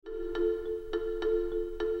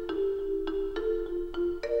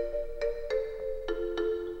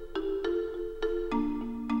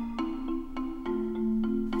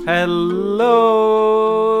Hello,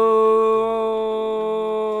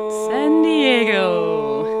 San Diego.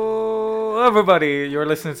 everybody. You're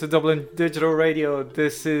listening to Dublin Digital Radio.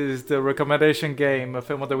 This is the Recommendation Game, a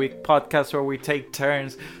Film of the Week podcast where we take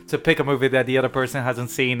turns to pick a movie that the other person hasn't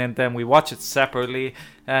seen and then we watch it separately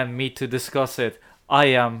and meet to discuss it. I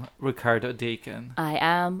am Ricardo Deacon. I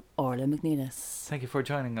am Orla McNeilus. Thank you for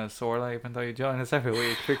joining us, Orla, even though you join us every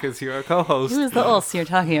week because you're a co-host. Who is the us you're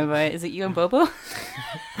talking about? Is it you and Bobo?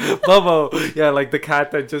 Bobo, yeah, like the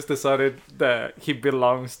cat that just decided that he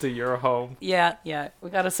belongs to your home. Yeah. We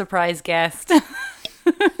got a surprise guest.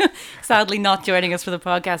 Sadly not joining us for the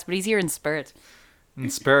podcast, but he's here in spirit. In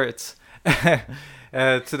spirits.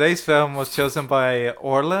 Today's film was chosen by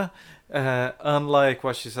Orla. Unlike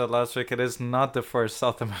what she said last week, it is not the first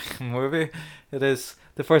South American movie. It is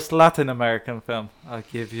the first Latin American film. I'll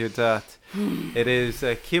give you that. It is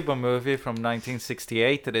a Cuban movie from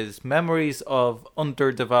 1968. It is Memories of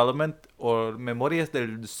Underdevelopment, or Memorias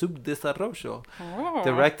del Subdesarrollo. Oh.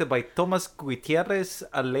 Directed by Tomas Gutierrez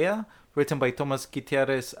Alea. Written by Tomas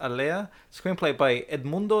Gutierrez Alea. Screenplay by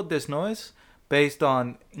Edmundo Desnoes. Based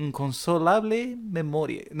on Inconsolable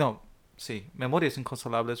Memoria. Memorias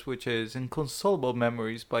Inconsolables, which is Inconsolable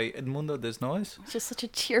Memories by Edmundo Desnoes. It's just such a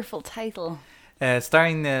cheerful title.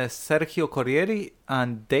 Starring Sergio Corrieri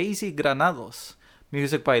and Daisy Granados.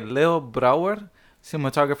 Music by Leo Brouwer.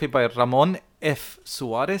 Cinematography by Ramon F.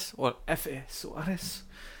 Suarez, or F.E. Suarez.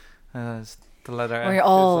 The letter We're F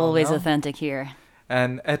always is authentic here.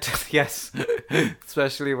 And yes,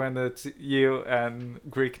 especially when it's you and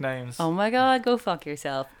Greek names. Oh my god, go fuck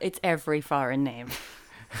yourself. It's every foreign name.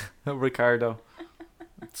 Ricardo.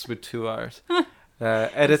 It's with 2 R's.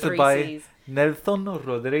 Edited by C's. Nelson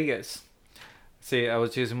Rodriguez. See, I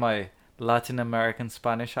was using my Latin American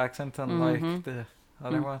Spanish accent unlike the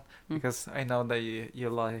other one because I know that you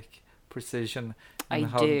like precision in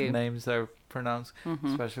how the names are pronounced,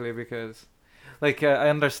 especially because I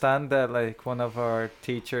understand that one of our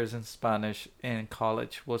teachers in Spanish in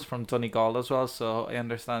college was from Donegal as well, so I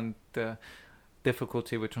understand the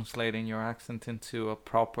difficulty with translating your accent into a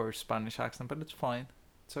proper Spanish accent, but it's fine.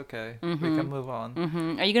 It's okay. We can move on.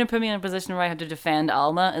 Are you going to put me in a position where I have to defend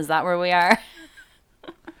Alma? Is that where we are?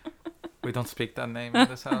 We don't speak that name in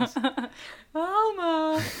this house.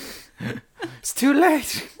 Alma! It's too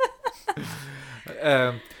late!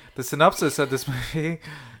 The synopsis of this movie...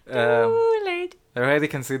 Too late. I already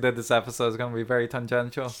can see that this episode is going to be very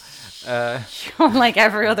tangential. Like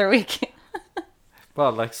every other week.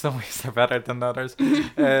 Well, some weeks are better than others.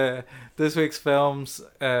 This week's film's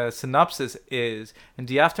synopsis is: in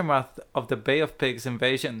the aftermath of the Bay of Pigs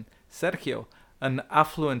invasion, Sergio, an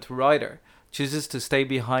affluent writer, chooses to stay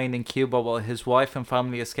behind in Cuba while his wife and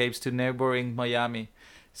family escapes to neighboring Miami.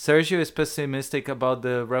 Sergio is pessimistic about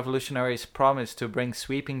the revolutionaries' promise to bring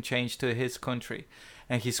sweeping change to his country,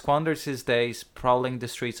 and he squanders his days prowling the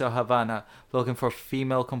streets of Havana looking for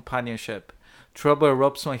female companionship. Trouble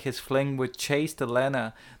erupts when his fling with chaste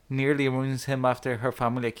Elena nearly ruins him after her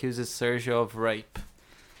family accuses Sergio of rape.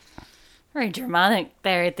 Very dramatic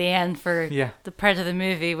there at the end for the part of the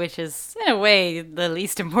movie, which is, in a way, the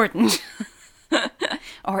least important.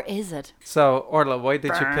 Or is it? So, Orla, why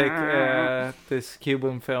did you pick this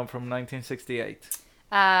Cuban film from 1968?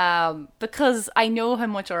 Because I know how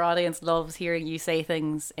much our audience loves hearing you say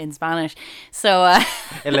things in Spanish. So,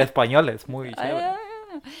 El español es muy chévere.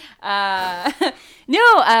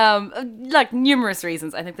 Numerous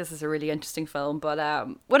reasons. I think this is a really interesting film. But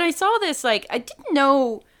when I saw this, I didn't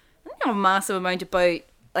know a massive amount about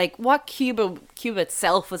what Cuba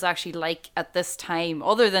itself was actually like at this time,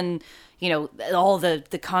 other than all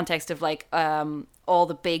the context of all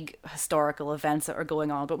the big historical events that were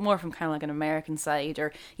going on, but more from kind of an American side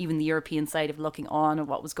or even the European side of looking on at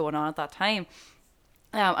what was going on at that time.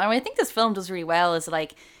 And what I think this film does really well is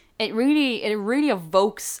it really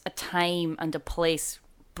evokes a time and a place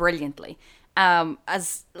brilliantly.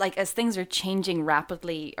 As things are changing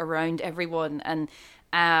rapidly around everyone, and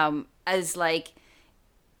as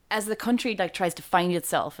the country tries to find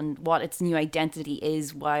itself and what its new identity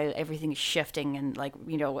is while everything is shifting and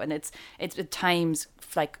and it's at times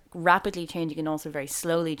rapidly changing and also very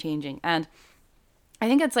slowly changing. And I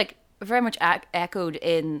think it's very much echoed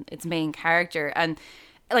in its main character, and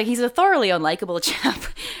he's a thoroughly unlikable chap.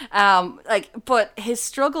 But his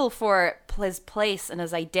struggle for his place and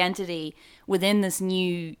his identity within this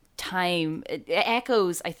new time, it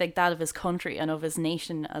echoes, I think, that of his country and of his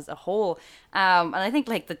nation as a whole. And I think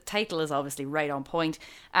the title is obviously right on point.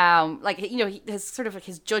 His sort of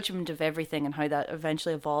his judgment of everything and how that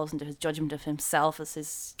eventually evolves into his judgment of himself as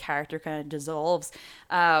his character kind of dissolves.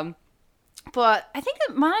 But I think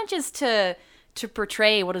it manages to to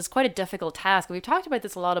portray what is quite a difficult task. We've talked about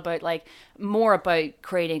this a lot, about like more about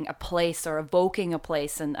creating a place or evoking a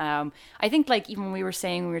place. And I think like even when we were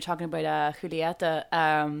saying, we were talking about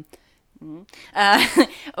Julieta,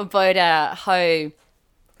 about how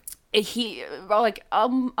he, like,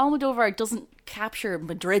 Almodovar doesn't capture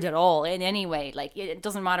Madrid at all in any way. Like, it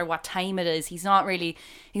doesn't matter what time it is. He's never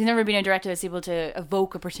been a director that's able to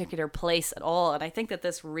evoke a particular place at all. And I think that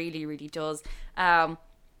this really, really does. And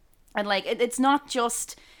like, it's not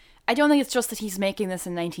just, I don't think it's just that he's making this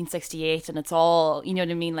in 1968 and it's all, you know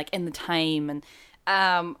what I mean, like in the time. And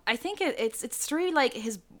I think it's through like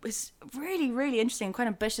his really, really interesting, quite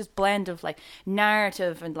ambitious blend of like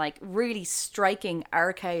narrative and like really striking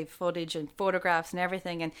archive footage and photographs and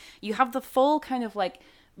everything. And you have the full kind of like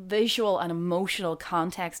visual and emotional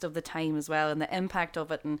context of the time as well, and the impact of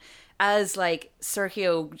it. And as like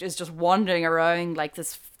Sergio is just wandering around like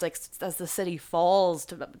this, like as the city falls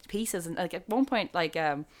to pieces, and like at one point, like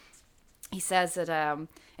he says that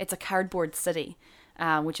it's a cardboard city,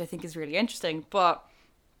 which I think is really interesting. But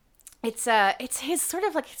it's his sort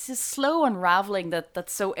of like, it's his slow unraveling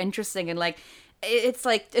that's so interesting. And like it's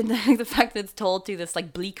like, and the fact that it's told through this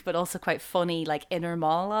like bleak but also quite funny like inner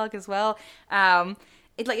monologue as well.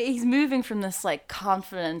 It's like he's moving from this like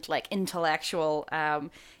confident, like intellectual,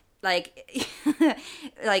 like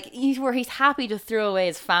like where he's happy to throw away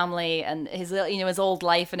his family and his, you know, his old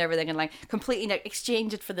life and everything, and like completely like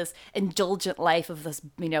exchange it for this indulgent life of this,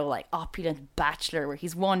 you know, like opulent bachelor where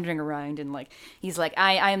he's wandering around and like he's like,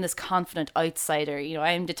 I am this confident outsider, you know,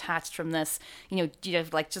 I am detached from this, you know,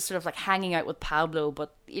 like just sort of like hanging out with Pablo,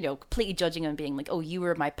 but you know, completely judging him, being like, oh, you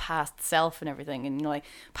were my past self and everything, and you know, like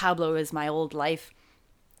Pablo is my old life.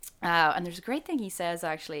 And there's a great thing he says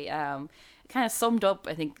actually, kind of summed up,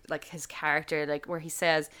 I think, like his character, like where he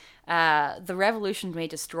says, the revolution may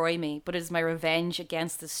destroy me, but it is my revenge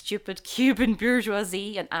against the stupid Cuban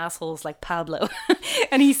bourgeoisie and assholes like Pablo.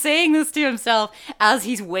 And he's saying this to himself as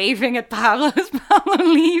he's waving at Pablo as Pablo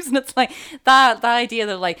leaves. And it's like that idea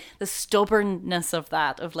that like the stubbornness of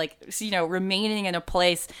that, of like, you know, remaining in a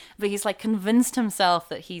place, but he's like convinced himself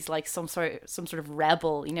that he's like some sort of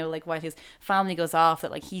rebel, you know, like while his family goes off,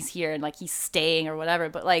 that like he's here and like he's staying or whatever.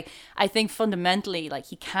 But like I think fundamentally, like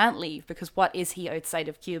he can't leave, because what is he outside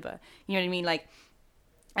of Cuba? You know what I mean? Like,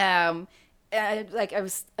 like I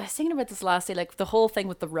was thinking about this last day, like the whole thing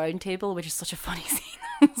with the round table, which is such a funny scene.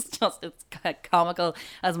 it's kind of comical,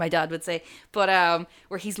 as my dad would say. But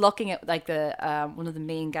where he's looking at like the one of the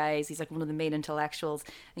main guys, he's like one of the main intellectuals,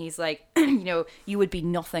 and he's like, you know, you would be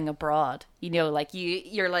nothing abroad. You know, like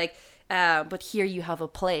you're like. But here you have a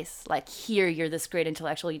place, like here you're this great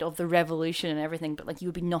intellectual, you know, of the revolution and everything, but like you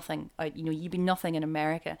would be nothing, you know, you'd be nothing in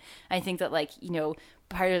America. I think that like, you know,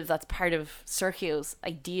 that's part of Sergio's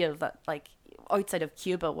idea of that, like outside of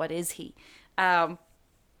Cuba, what is he? I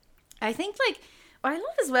think like what I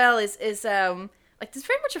love as well is like there's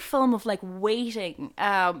very much a film of like waiting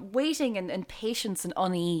and patience and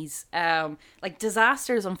unease, like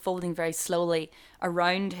disasters unfolding very slowly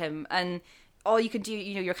around him, and all you can do,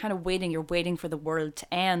 you know, you're kind of waiting, you're waiting for the world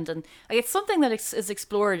to end. And like it's something that is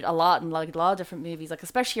explored a lot in like a lot of different movies, like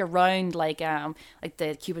especially around like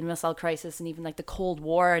the Cuban Missile Crisis and even like the Cold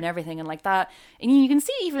War and everything and like that. And you can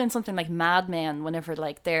see even in something like Mad Men, whenever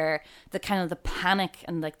like they're the kind of the panic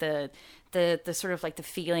and like the sort of like the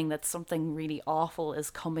feeling that something really awful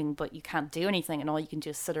is coming, but you can't do anything and all you can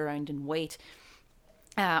do is sit around and wait.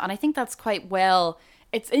 And I think that's quite well.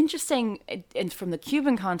 It's interesting from the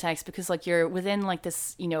Cuban context, because like you're within like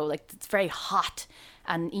this, you know, like it's very hot,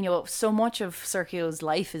 and you know so much of Sergio's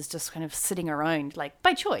life is just kind of sitting around like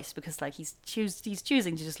by choice, because like he's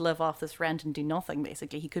choosing to just live off this rent and do nothing.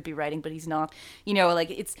 Basically, he could be writing, but he's not. You know, like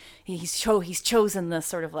he's chosen this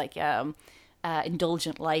sort of like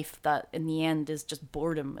indulgent life that in the end is just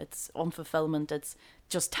boredom. It's unfulfillment. It's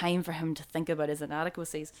just time for him to think about his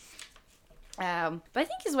inadequacies. But I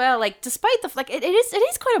think as well, like despite the like it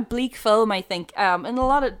is quite a bleak film, I think, in a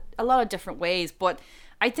lot of different ways. But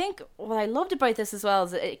I think what I loved about this as well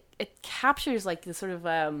is that it captures like the sort of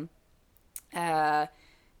like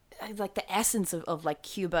the essence of like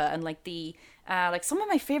Cuba, and like the like some of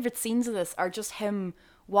my favorite scenes of this are just him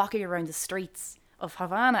walking around the streets of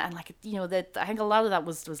Havana, and like, you know, that I think a lot of that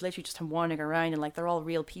was literally just him wandering around, and like they're all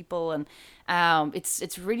real people, and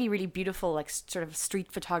it's really, really beautiful, like sort of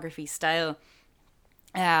street photography style.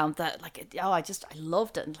 That like I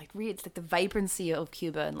loved it, and like really it's like the vibrancy of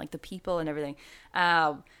Cuba and like the people and everything. But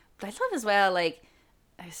I love as well, like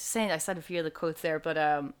I said a few of the quotes there, but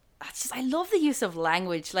I love the use of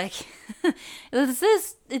language. Like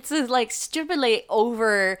it's like stupidly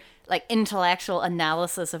over like intellectual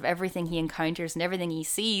analysis of everything he encounters and everything he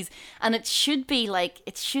sees, and it should be like,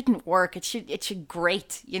 it shouldn't work, it should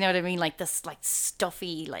grate, you know what I mean, like this like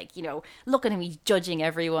stuffy, like, you know, look at him, he's judging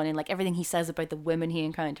everyone, and like everything he says about the women he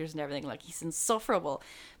encounters and everything, like he's insufferable.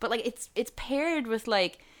 But like it's paired with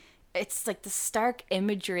like, it's like the stark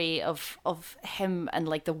imagery of him and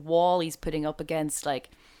like the wall he's putting up against like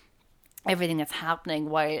everything that's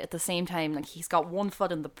happening, while at the same time like he's got one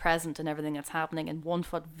foot in the present and everything that's happening, and one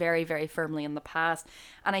foot very, very firmly in the past.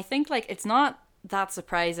 And I think like it's not that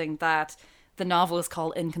surprising that the novel is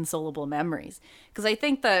called Inconsolable Memories, because I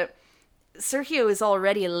think that Sergio is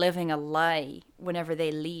already living a lie whenever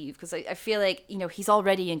they leave, because I feel like, you know, he's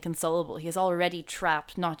already inconsolable, he's already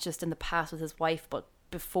trapped, not just in the past with his wife, but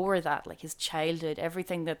before that, like his childhood,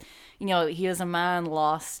 everything that, you know, he was a man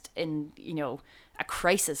lost in, you know, a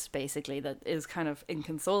crisis basically that is kind of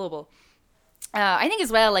inconsolable. I think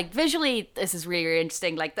as well, like visually, this is really, really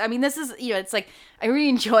interesting. Like, I mean, this is, you know, it's like, I really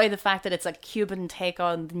enjoy the fact that it's a Cuban take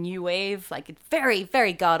on the new wave. Like, it's very,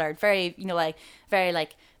 very Goddard, very, you know, like, very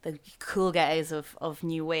like the cool guys of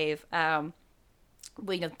new wave.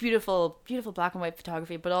 You know, beautiful black and white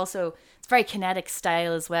photography, but also it's very kinetic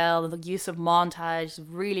style as well. The use of montage,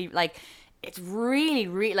 really, like, it's really,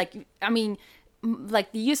 really, like, I mean,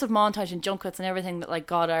 like the use of montage and jump cuts and everything that like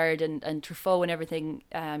Goddard and Truffaut and everything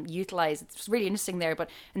utilize, it's really interesting there. But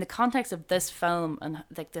in the context of this film, and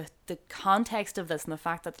like the context of this, and the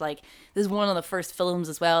fact that like this is one of the first films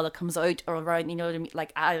as well that comes out around, you know what I mean,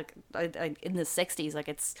 like in the 60s, like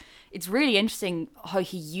it's really interesting how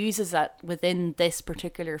he uses that within this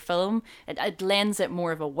particular film. It lends it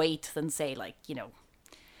more of a weight than, say, like, you know,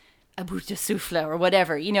 a bout de souffle or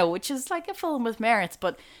whatever, you know, which is like a film with merits.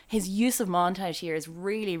 But his use of montage here is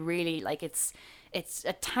really, really, like, it's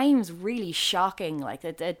at times really shocking, like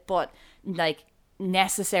it, but like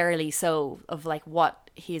necessarily so, of like what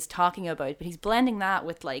he's talking about. But he's blending that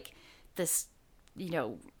with like this, you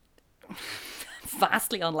know,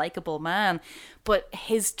 vastly unlikable man, but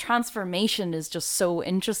his transformation is just so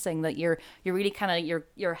interesting that you're really kind of,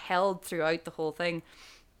 you're held throughout the whole thing.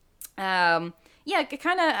 Yeah, it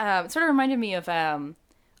kind of sort of reminded me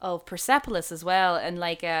of Persepolis as well, and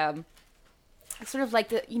like sort of like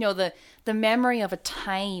the, you know, the memory of a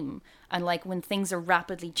time, and like when things are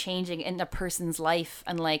rapidly changing in a person's life,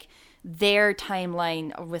 and like their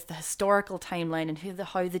timeline with the historical timeline, and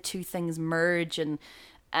how the two things merge, and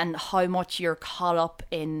how much you're caught up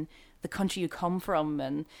in the country you come from.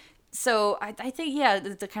 And so I think, yeah,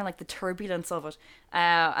 the kind of like the turbulence of it,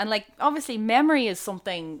 and like obviously memory is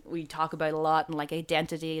something we talk about a lot, and like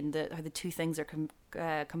identity, and how the two things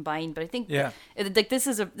are combined. But I think, yeah, like this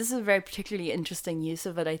is a very particularly interesting use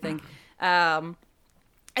of it, I think.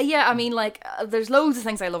 Yeah, I mean, like there's loads of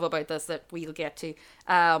things I love about this that we'll get to,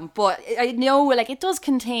 but I know like it does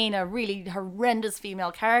contain a really horrendous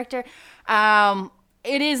female character.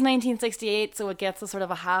 It is 1968, so it gets a sort of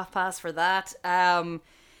a half pass for that.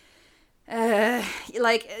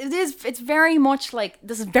 Like it's very much like,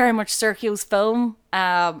 this is very much Sergio's film,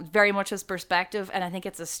 very much his perspective, and I think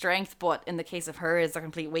it's a strength. But in the case of her, it's a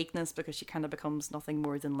complete weakness, because she kind of becomes nothing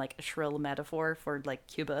more than like a shrill metaphor for like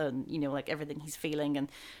Cuba, and, you know, like everything he's feeling, and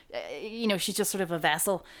you know, she's just sort of a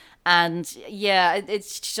vessel. And yeah,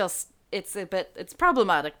 it's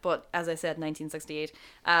problematic, but as I said, 1968.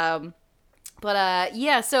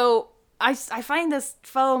 Yeah, so I find this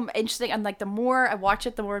film interesting, and like the more I watch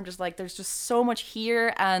it, the more I'm just like, there's just so much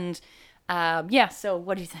here. And yeah, so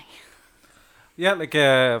what do you think? Yeah, like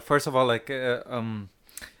first of all, like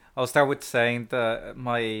I'll start with saying that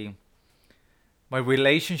my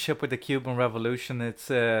relationship with the Cuban Revolution,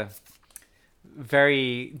 it's a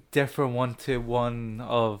very different one to one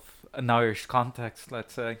of an Irish context,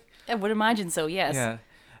 let's say. I would imagine so, yes. Yeah.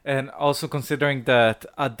 And also considering that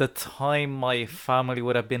at the time my family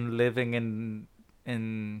would have been living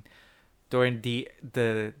in during the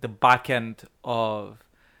back end of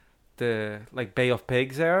the like Bay of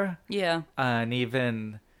Pigs era. Yeah. And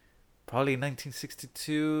even probably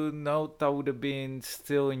 1962, no, that would have been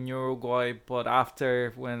still in Uruguay, but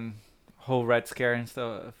after, when whole Red Scare and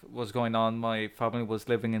stuff was going on, my family was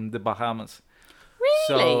living in the Bahamas. Really?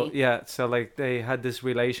 So yeah, so like they had this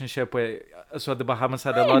relationship with, so the Bahamas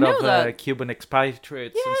had a lot of Cuban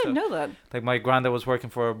expatriates. Yeah, and stuff. I didn't know that. Like my granddad was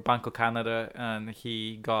working for Bank of Canada, and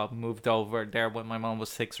he got moved over there when my mom was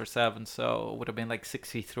 6 or 7, so it would have been like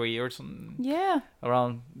 63 or something. Yeah.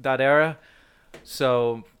 Around that era.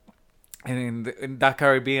 So in that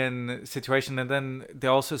Caribbean situation, and then they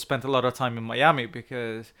also spent a lot of time in Miami,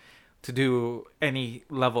 because to do any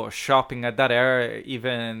level of shopping at that era,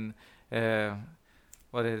 even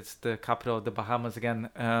what is the capital of the Bahamas again?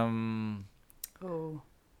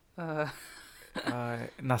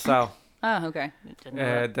 Nassau. Oh, okay. Didn't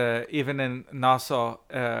know that. Even in Nassau,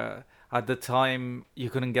 at the time, you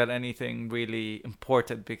couldn't get anything really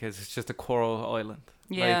imported because it's just a coral island.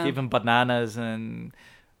 Yeah. Like even bananas and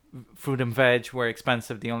fruit and veg were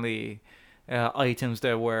expensive. The only items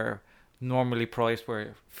that were normally priced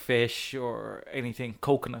were fish or anything,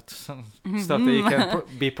 coconuts, stuff that you can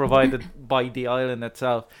be provided by the island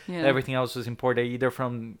itself. Yeah. Everything else was imported either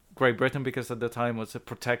from Great Britain, because at the time it was a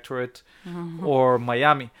protectorate, or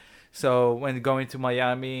Miami. So when going to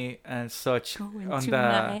Miami and such,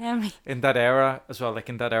 Miami. in that era as well, like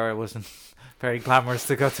in that era, it wasn't very glamorous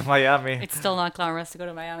to go to Miami. It's still not glamorous to go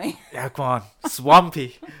to Miami. Yeah, come on,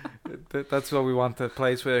 swampy. That's what we want, a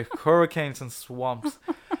place with hurricanes and swamps.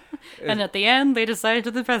 And at the end, they decided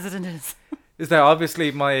who the president is that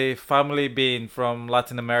obviously my family being from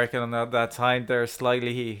Latin America, and at that time they're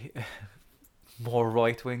slightly more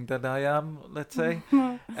right-wing than I am, let's say.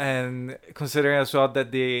 And considering as well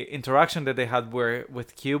that the interaction that they had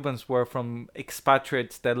with Cubans were from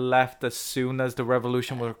expatriates that left as soon as the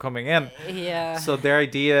revolution were coming in. Yeah. So their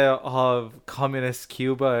idea of communist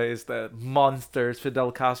Cuba is that monsters,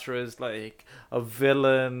 Fidel Castro is like a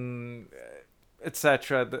villain,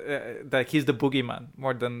 etc. That he's the boogeyman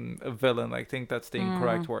more than a villain. I think that's the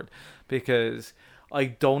incorrect word, because I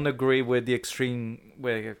don't agree with the extreme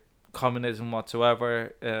with communism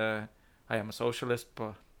whatsoever. I am a socialist,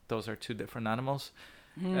 but those are two different animals.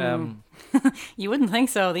 You wouldn't think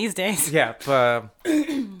so these days. Yeah, but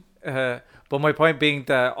my point being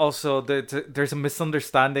that also there's a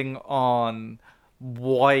misunderstanding on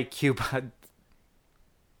why Cuba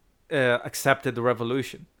accepted the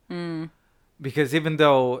revolution. Because even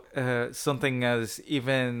though something as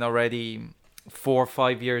even already 4 or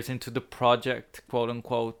 5 years into the project, quote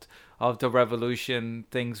unquote, of the revolution,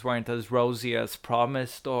 things weren't as rosy as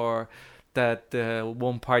promised, or that the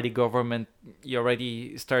one-party government, you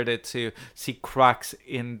already started to see cracks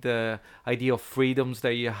in the idea of freedoms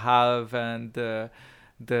that you have, and the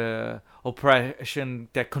oppression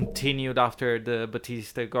that continued after the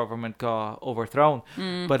Batista government got overthrown.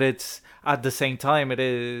 But it's at the same time, it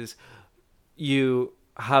is, you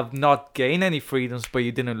have not gained any freedoms, but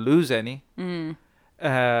you didn't lose any.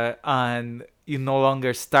 And you're no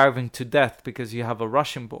longer starving to death because you have a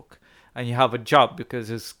Russian book, and you have a job because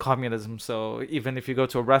it's communism. So even if you go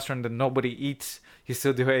to a restaurant and nobody eats, you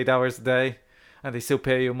still do 8 hours a day, and they still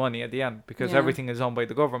pay you money at the end, because everything is owned by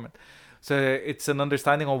the government. So it's an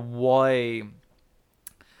understanding of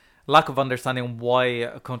lack of understanding why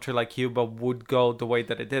a country like Cuba would go the way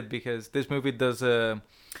that it did, because this movie does a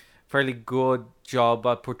fairly good job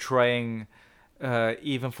at portraying,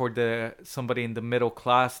 even for somebody in the middle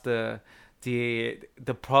class, the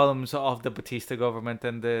problems of the Batista government,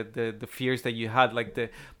 and the fears that you had, like the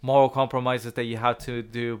moral compromises that you had to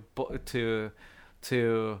do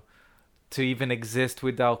to even exist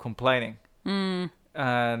without complaining.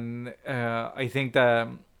 And I think that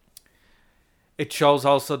it shows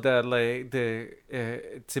also that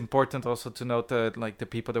it's important also to note that like the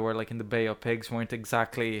people that were like in the Bay of Pigs weren't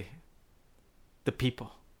exactly the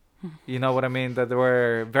people. You know what I mean? That they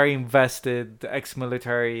were very invested,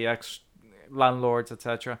 ex-military, ex-landlords,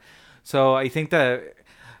 etc. So I think that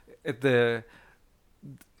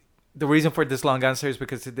the reason for this long answer is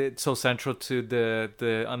because it's so central to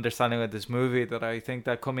the understanding of this movie, that I think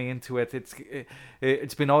that coming into it,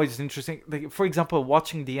 it's been always interesting. Like, for example,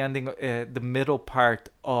 watching the ending, the middle part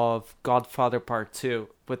of Godfather Part 2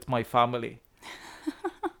 with my family.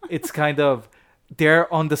 It's kind of,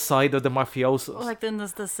 they're on the side of the mafiosos. Like in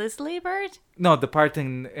the Sicily part? No, the part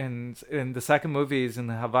in the second movie is in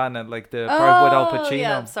Havana, like the part with Al Pacino.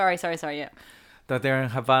 Yeah, sorry, yeah. That they're in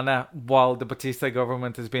Havana while the Batista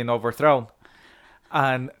government is being overthrown.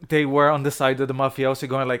 And they were on the side of the mafiosi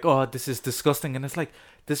going like, oh, this is disgusting. And it's like,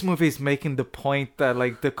 this movie is making the point that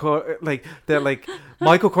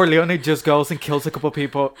Michael Corleone just goes and kills a couple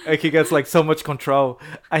people. Like, he gets like so much control.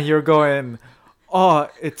 And you're going, oh,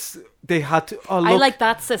 they had to, oh, look. I like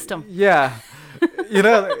that system. Yeah. You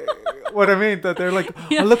know what I mean? That they're like,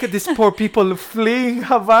 oh, look at these poor people fleeing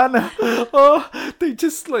Havana. Oh, they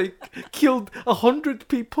just like killed 100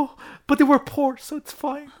 people, but they were poor, so it's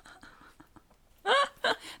fine.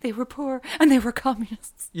 They were poor and they were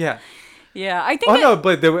communists. Yeah. Yeah, I think. Oh no,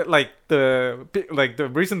 but they were like the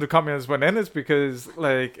reason the communists went in is because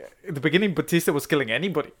like in the beginning Batista was killing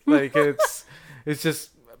anybody. Like it's just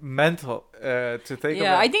mental to think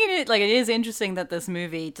Yeah, about. I think it is interesting that this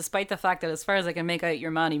movie, despite the fact that as far as I can make out, your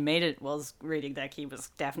man who made it was really like he was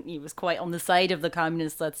quite on the side of the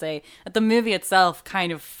communists. Let's say that the movie itself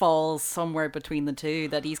kind of falls somewhere between the two.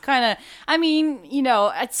 That he's kind of, I mean,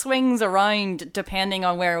 it swings around depending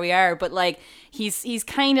on where we are, but like he's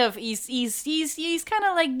kind of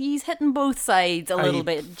like he's hitting both sides a little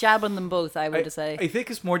bit, jabbing them both. I would say. I think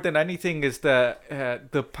it's more than anything is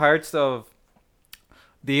the parts of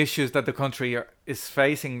the issues that the country is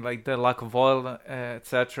facing, like the lack of oil,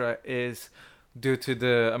 etc., is due to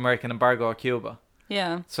the American embargo on Cuba.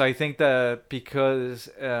 Yeah. So I think that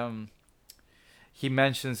because he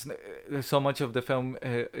mentions so much of the film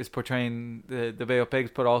is portraying the Bay of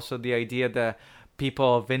Pigs, but also the idea that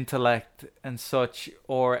people of intellect and such,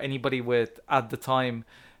 or anybody with, at the time,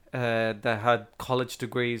 that had college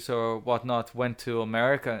degrees or whatnot, went to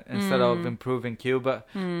America instead of improving Cuba.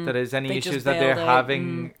 That is, any issues that they're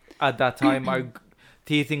having at that time are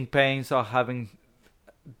teething pains or having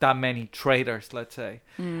that many traitors, let's say.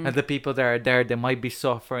 And the people that are there, they might be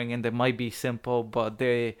suffering and they might be simple, but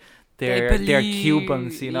they're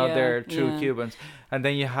Cubans, they're true Cubans. And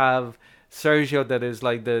then you have Sergio, that is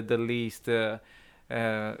like the least the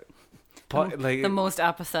most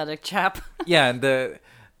apathetic chap. Yeah, and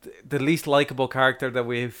the least likable character that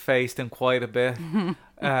we've faced in quite a bit.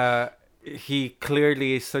 He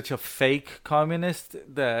clearly is such a fake communist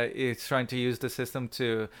that he's trying to use the system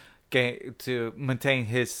to maintain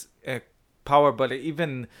his power, but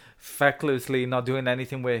even fecklessly not doing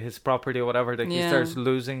anything with his property or whatever. Like he starts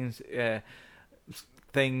losing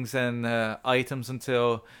things and items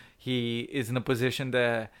until he is in a position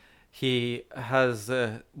that he has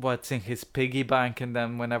what's in his piggy bank, and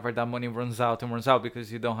then whenever that money runs out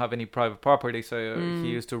because you don't have any private property, so he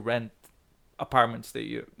used to rent apartments that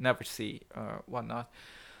you never see or whatnot.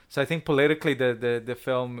 So I think politically the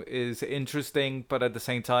film is interesting, but at the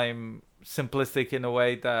same time simplistic in a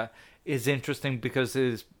way that is interesting because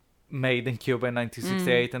it's made in Cuba in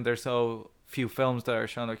 1968 and there's so few films that are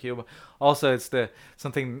shown of Cuba. Also, it's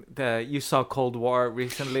something that you saw Cold War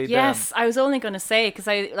recently. Yes, I was only going to say, because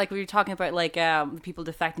we were talking about people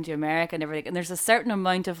defecting to America and everything, and there's a certain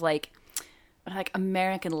amount of like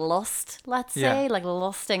American lust, let's say, like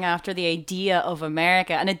lusting after the idea of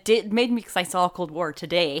America, and it made me, because I saw Cold War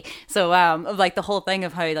today, so of like the whole thing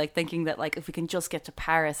of how like thinking that like if we can just get to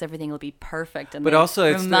Paris everything will be perfect, and but also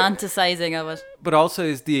it's romanticizing of it. But also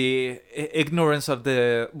is the ignorance of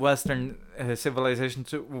the Western civilization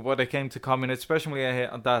to what it came to communism, especially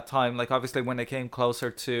at that time. Like obviously when it came closer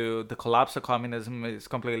to the collapse of communism, it's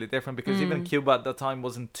completely different, because even Cuba at that time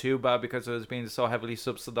wasn't too bad because it was being so heavily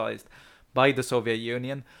subsidized by the Soviet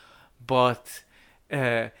Union. But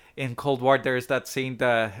in Cold War there's that scene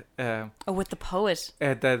that with the poet,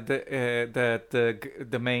 the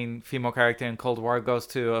main female character in Cold War goes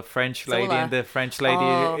to a French lady, Zola. And the French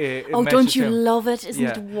lady don't you love it? Isn't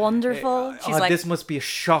it wonderful? She's like, this must be a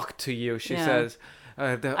shock to you, she says.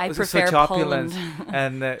 I prefer such opulence. Poland.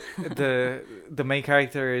 And the main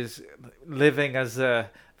character is living as a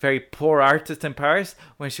very poor artist in Paris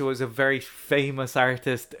when she was a very famous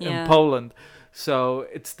artist in Poland. So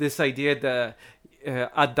it's this idea that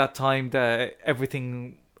at that time that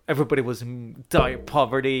everybody was in dire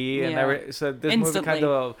poverty and so this movie kind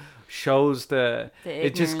of shows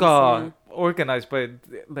it just got organized, but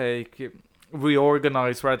like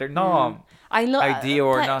reorganized rather. I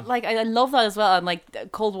love that as well. And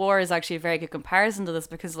like Cold War is actually a very good comparison to this,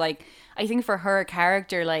 because like I think for her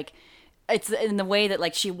character, like it's in the way that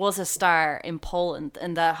like she was a star in Poland,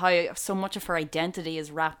 and that how so much of her identity is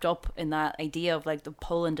wrapped up in that idea of like the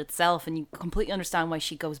Poland itself, and you completely understand why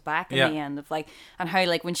she goes back in the end of like, and how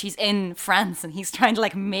like when she's in France and he's trying to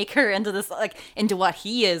like make her into this like into what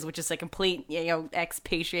he is, which is like complete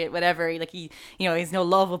expatriate, whatever, like he he's no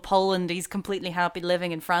love of Poland, he's completely happy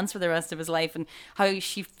living in France for the rest of his life, and how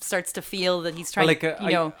she starts to feel that he's trying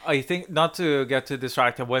I think, not to get too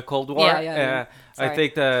distracted with Cold War, I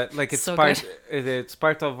think that like it's so it's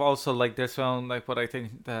part of also like this film, like what I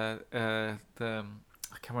think the I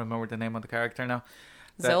can't remember the name of the character now.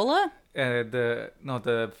 Zola? The male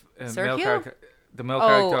Sergio? character, the male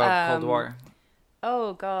character of Cold War.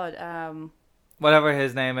 Oh God. Whatever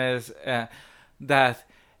his name is, that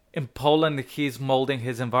in Poland he's molding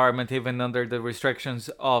his environment even under the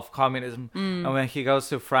restrictions of communism. And when he goes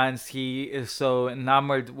to France, he is so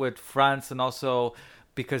enamored with France, and also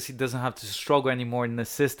because he doesn't have to struggle anymore in the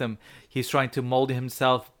system, he's trying to mold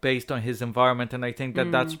himself based on his environment. And I think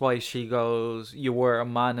that that's why she goes, you were a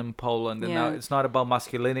man in Poland. And now it's not about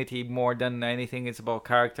masculinity more than anything. It's about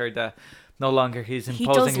character, that no longer he's He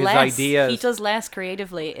imposing does his less. ideas. He does less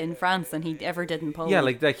creatively in France than he ever did in Poland. Yeah,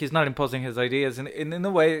 like he's not imposing his ideas, and in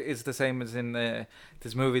a way, it's the same as in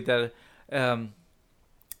this movie that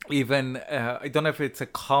even I don't know if it's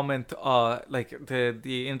a comment, like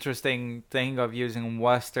the interesting thing of using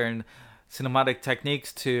Western cinematic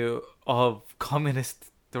techniques of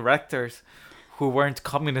communist directors who weren't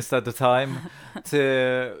communist at the time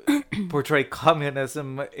to portray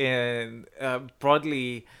communism in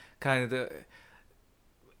broadly kind of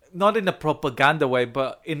not in a propaganda way,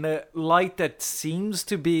 but in a light that seems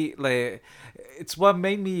to be like it's what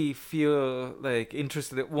made me feel like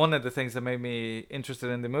interested. One of the things that made me interested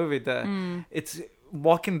in the movie that it's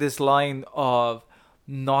walking this line of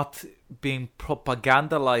not being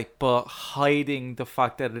propaganda like, but hiding the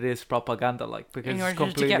fact that it is propaganda like, because in it's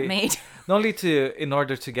order to get made. not only in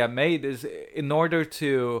order to get made, is in order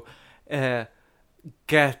to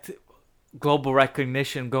get global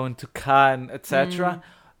recognition, going to Cannes, etc.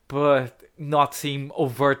 But not seem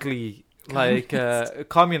overtly like a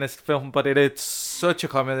communist film, but it is such a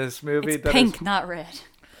communist movie. It's pink, not red.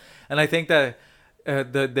 And I think that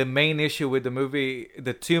the main issue with the movie,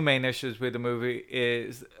 the two main issues with the movie,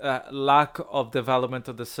 is lack of development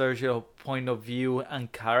of the Sergio point of view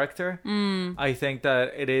and character. I think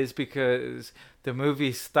that it is because the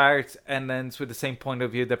movie starts and ends with the same point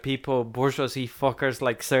of view that people, bourgeoisie fuckers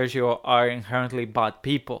like Sergio, are inherently bad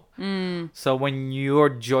people. So when you're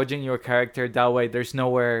judging your character that way, there's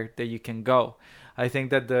nowhere that you can go. I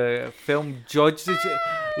think that the film judged it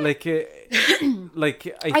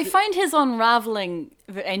I find his unraveling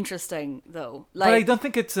interesting, though. Like, but I don't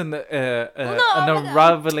think it's an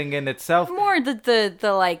unraveling in itself. More the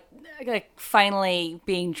like finally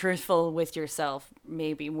being truthful with yourself,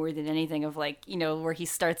 maybe more than anything. Of like, you know, where he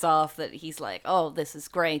starts off that he's like, "Oh, this is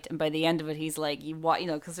great," and by the end of it, he's like, "You what?" You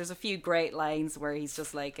know, because there's a few great lines where he's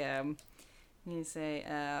just like, you say,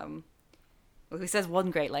 well, he says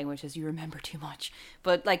one great line, which is "You remember too much,"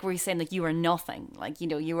 but like where he's saying like you are nothing, like, you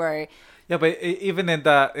know, you are. Yeah, but even in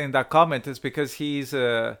that comment, it's because he's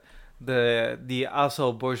the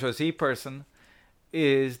asshole bourgeoisie person.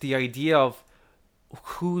 Is the idea of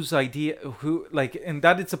who, like, and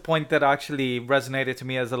that is a point that actually resonated to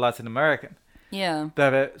me as a Latin American. Yeah.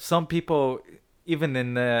 That some people, even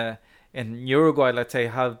in Uruguay, let's say,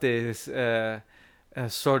 have this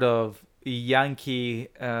sort of Yankee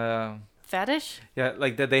fetish. Yeah,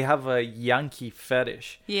 like that they have a Yankee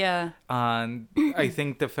fetish. Yeah. And I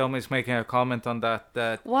think the film is making a comment on that.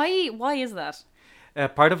 That why is that?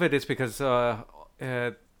 Part of it is because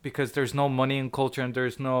there's no money in culture and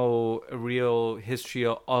there's no real history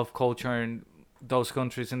of culture in those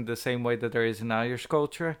countries in the same way that there is in Irish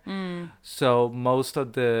culture. So most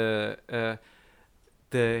of the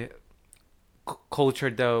culture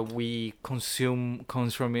that we consume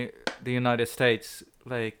comes from the United States,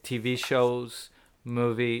 like TV shows,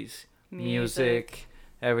 movies, music,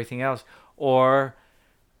 everything else. Or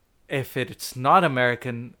if it's not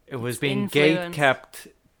American, it was being gate-kept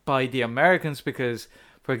by the Americans because,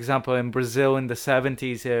 for example, in Brazil in the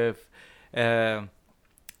 70s,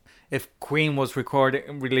 if Queen was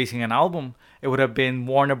releasing an album, it would have been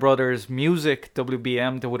Warner Brothers Music,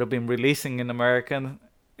 WBM, that would have been releasing in American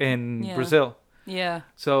in Brazil. Yeah.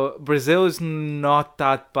 So Brazil is not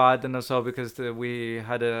that bad in us all because we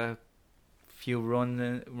had a few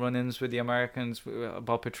run-ins with the Americans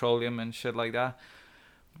about petroleum and shit like that.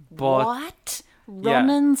 But, what?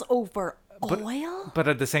 Run-ins over oil? But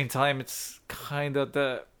at the same time, it's kind of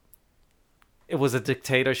it was a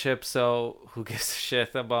dictatorship, so who gives a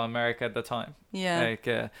shit about America at the time? Yeah.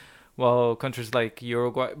 Like, countries like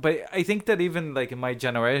Uruguay. But I think that even like in my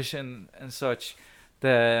generation and such,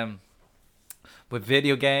 with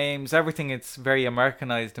video games, everything, it's very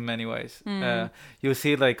Americanized in many ways. You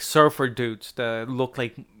see like surfer dudes that look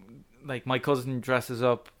like my cousin dresses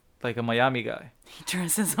up like a Miami guy. He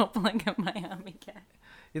dresses up like a Miami guy.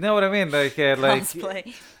 You know what I mean? Like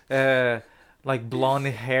cosplay. Like blonde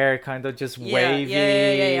hair, kind of just wavy.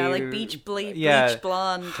 Yeah. Like bleach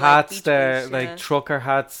blonde. Hats like that like trucker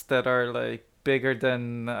hats that are like bigger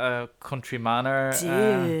than a country manor.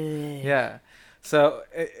 Dude. Yeah. So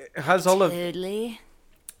it has all of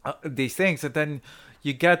these things, and then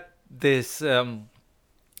you get this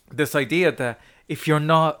this idea that if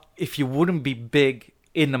you wouldn't be big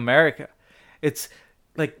in America, it's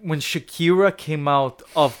like when Shakira came out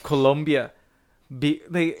of Colombia.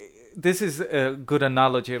 This is a good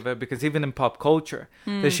analogy of it because even in pop culture,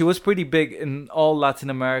 that she was pretty big in all Latin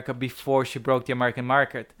America before she broke the American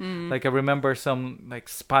market. Like I remember some like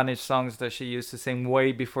Spanish songs that she used to sing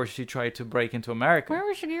way before she tried to break into America. Where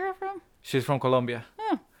was Shakira from? She's from Colombia.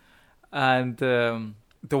 Oh. And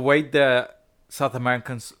the way the South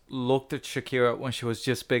Americans looked at Shakira when she was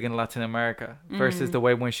just big in Latin America versus the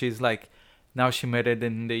way when she's like, now she made it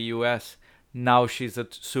in the US, now she's a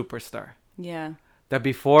superstar. Yeah. That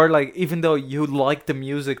before, like, even though you like the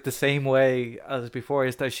music the same way as before,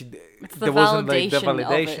 is that It's the there wasn't like the validation of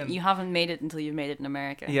validation. it. You haven't made it until you've made it in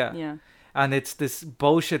America. Yeah. Yeah. And it's this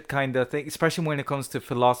bullshit kind of thing, especially when it comes to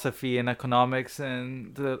philosophy and economics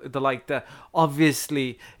and the like that.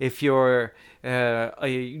 Obviously, if you're a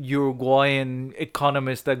Uruguayan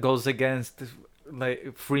economist that goes against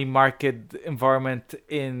like free market environment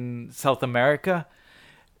in South America,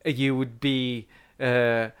 you would be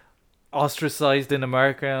ostracized in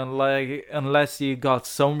America, and like unless you got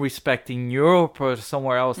some respect in Europe or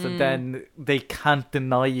somewhere else, that then they can't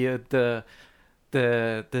deny you the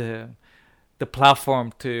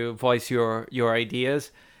platform to voice your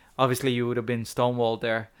ideas. Obviously, you would have been stonewalled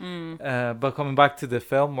there. But coming back to the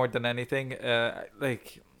film more than anything,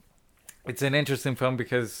 like it's an interesting film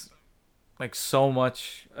because like so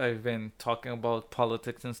much I've been talking about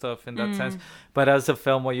politics and stuff in that sense. But as a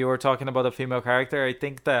film where you were talking about a female character, I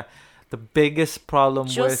think that the biggest problem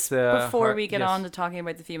just with before we get on to talking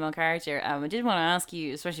about the female character, I did want to ask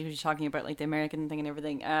you, especially when you're talking about like the American thing and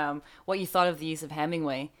everything, what you thought of the use of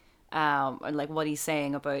Hemingway. And like what he's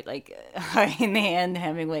saying about like how in the end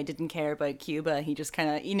Hemingway didn't care about Cuba. He just kind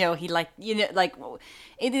of, he like, like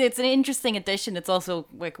it's an interesting addition. It's also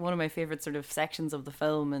like one of my favorite sort of sections of the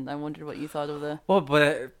film, and I wondered what you thought of the. Well,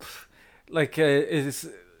 but like is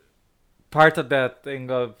part of that thing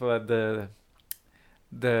of the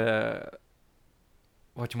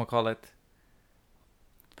whatchamacallit,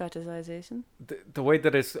 fetishization. The way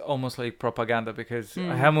that it's almost like propaganda, because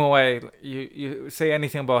Hemingway, you say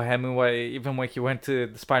anything about Hemingway, even when he went to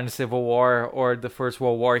the Spanish Civil War or the First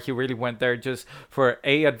World War, he really went there just for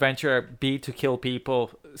A, adventure, B, to kill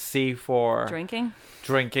people, C, for drinking.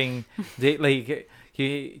 Like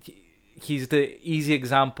he's the easy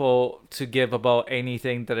example to give about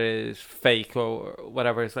anything that is fake or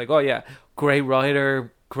whatever. It's like, oh yeah, great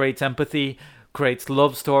writer, great empathy, creates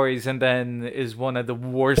love stories, and then is one of the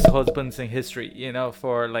worst husbands in history,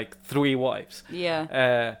 for like 3 wives.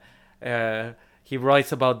 Yeah. He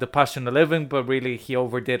writes about the passion of living, but really he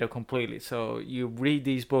overdid it completely. So you read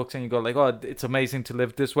these books and you go like, oh, it's amazing to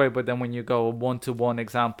live this way, but then when you go one-to-one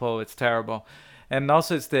example, it's terrible. And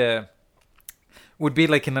also would be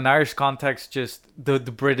like in an Irish context, just the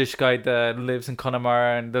British guy that lives in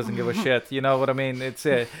Connemara and doesn't give a shit. You know what I mean? It's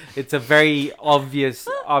a very obvious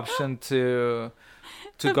option to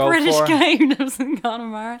go for. The British guy who lives in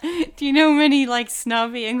Connemara. Do you know many like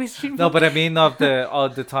snobby English people? No, but I mean of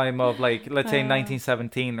the time of like, let's say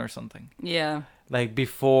 1917 or something. Yeah. Like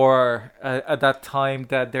before at that time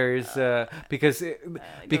that there's because I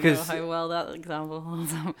don't know how well that example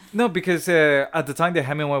holds up. No, because at the time that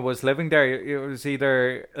Hemingway was living there, it was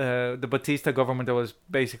either the Batista government that was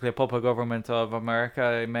basically a puppet government of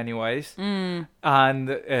America in many ways, and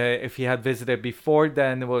if he had visited before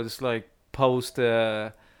then, it was like post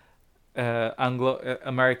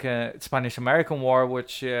Anglo-American Spanish-American War,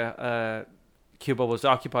 which Cuba was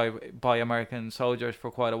occupied by American soldiers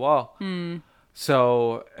for quite a while.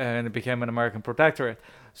 So, and it became an American protectorate.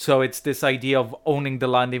 So it's this idea of owning the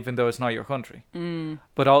land even though it's not your country.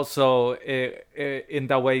 But also in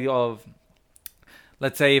that way of,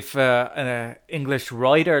 let's say if an English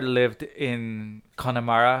writer lived in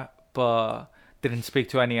Connemara but didn't speak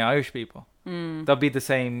to any Irish people, that'd be the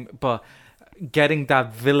same. But getting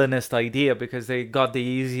that villainous idea, because they got the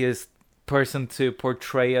easiest person to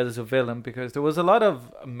portray as a villain, because there was a lot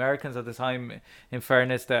of Americans at the time, in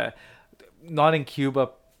fairness, that not in Cuba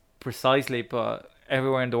precisely, but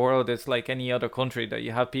everywhere in the world, it's like any other country, that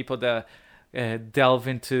you have people that delve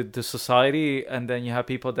into the society, and then you have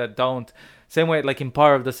people that don't. Same way, like in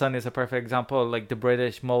Power of the Sun is a perfect example, like the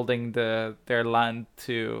British molding their land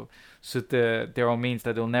to suit their own means,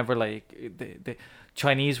 that they'll never, like, the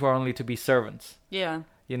Chinese were only to be servants. Yeah.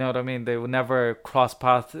 You know what I mean? They would never cross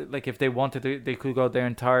paths. Like if they wanted to, they could go their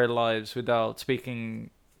entire lives without speaking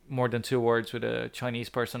more than 2 words with a Chinese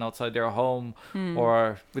person outside their home,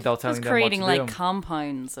 or without telling them what to do. It's creating like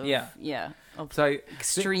compounds of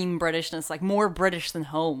extreme Britishness, like more British than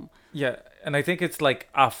home. Yeah, and I think it's like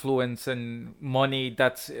affluence and money.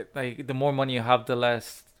 That's like the more money you have, the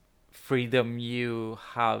less freedom you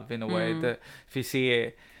have in a way. That if you see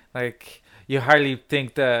it, like you hardly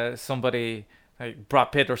think that somebody like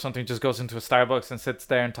Brad Pitt or something just goes into a Starbucks and sits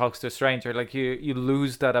there and talks to a stranger. Like you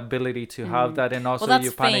lose that ability to have that, and also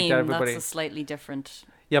you panic that everybody. That's a slightly different.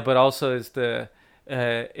 Yeah, but also is the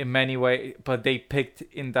in many ways, but they picked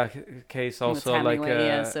in that case also With like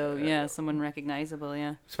Hemingway, someone recognizable,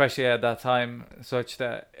 especially at that time, such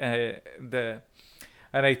that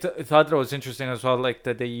and I thought that was interesting as well, like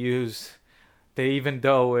that they even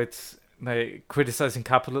though it's like criticizing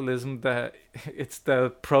capitalism, that it's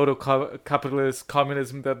the proto-capitalist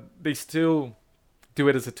communism, that they still do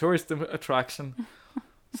it as a tourist attraction,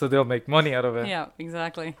 so they'll make money out of it. Yeah,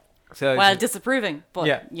 exactly. So While disapproving, but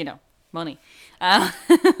yeah. Money. No,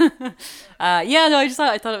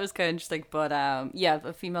 I thought it was kind of interesting, but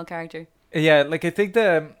a female character. Yeah, like I think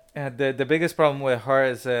the biggest problem with her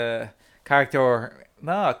as a character, or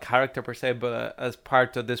not a character per se, but as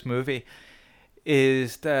part of this movie,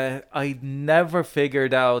 is that I never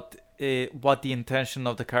figured out what the intention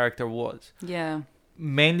of the character was. Yeah.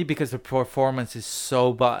 Mainly because the performance is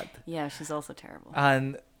so bad. Yeah, she's also terrible.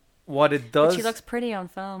 And what it does... But she looks pretty on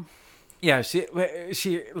film. Yeah, she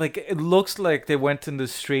like, it looks like they went in the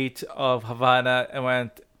street of Havana and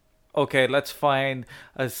went, okay, let's find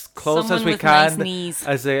as close Someone as we with can nice knees.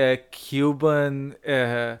 as a Cuban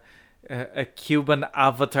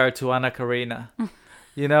avatar to Anna Karina.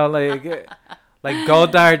 You know, like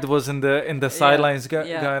Godard was in the sidelines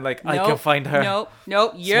going like, I can find her.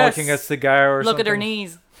 Nope. Yes. Smoking a cigar or Look something. at her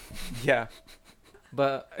knees. Yeah.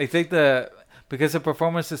 But I think because the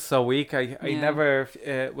performance is so weak, I never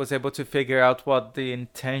was able to figure out what the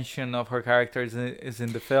intention of her character is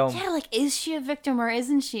in the film. Yeah, like, is she a victim or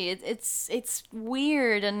isn't she? It's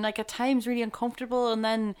weird, and like at times really uncomfortable, and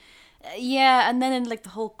then and then in like the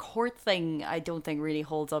whole court thing, I don't think really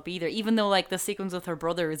holds up either. Even though like the sequence with her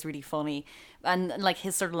brother is really funny, and like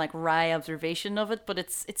his sort of like wry observation of it, but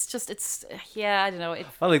it's I don't know.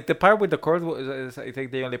 Well, like the part with the court is I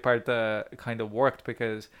think the only part that kind of worked,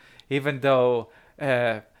 because even though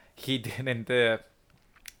he didn't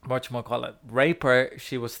whatchamacallit, rape her,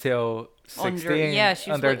 she was still 16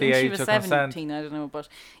 under the age of 17, consent. I don't know, but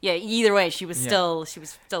either way, she was still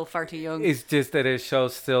far too young. It's just that it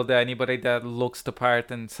shows still that anybody that looks the part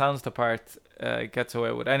and sounds the part gets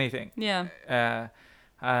away with anything. Yeah.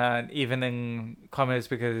 And even in comedies,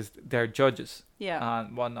 because they're judges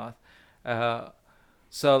and whatnot.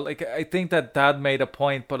 So like I think that made a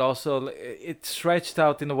point, but also it stretched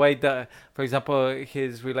out in a way that, for example,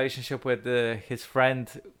 his relationship with his friend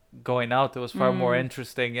going out, it was far more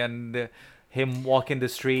interesting, and him walking the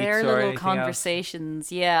streets their or little conversations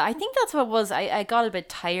else. Yeah, I think that's what it was. I got a bit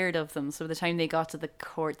tired of them, so by the time they got to the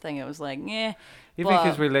court thing, it was like even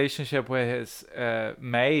his relationship with his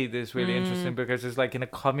maid is really interesting, because it's like in a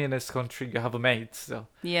communist country you have a maid, so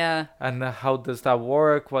and how does that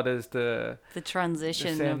work? What is the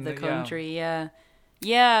transition of the country? Yeah,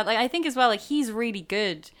 like I think as well, like he's really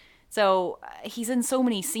good. So he's in so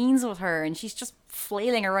many scenes with her, and she's just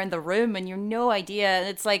flailing around the room, and you're no idea. And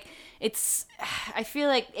it's like, I feel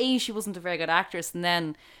like she wasn't a very good actress, and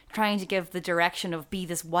then trying to give the direction of be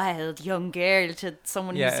this wild young girl to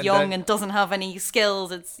someone who's young and doesn't have any skills.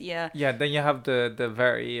 It's then you have the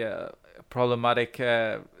very problematic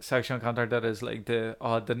sexual encounter that is like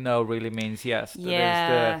the no really means yes.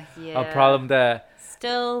 That is a problem that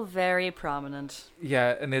still very prominent.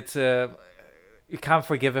 Yeah, and it's you can't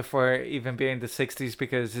forgive it for even being the 60s,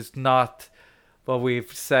 because it's not what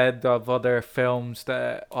we've said of other films,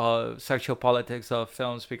 that sexual politics of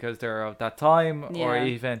films because they're of that time, or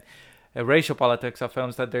even racial politics of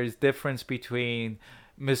films, that there's difference between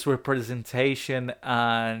misrepresentation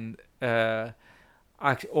and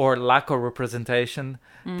or lack of representation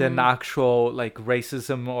than actual like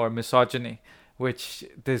racism or misogyny, which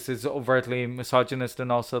this is overtly misogynist,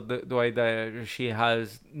 and also the way that she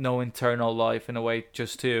has no internal life in a way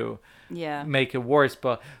just to make it worse.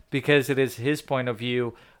 But because it is his point of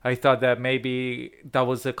view, I thought that maybe that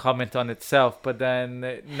was a comment on itself, but then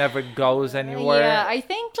it never goes anywhere. Yeah, I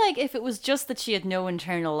think like if it was just that she had no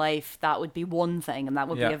internal life, that would be one thing, and that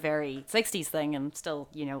would be a very 60s thing, and still,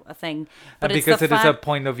 a thing. But and because it is a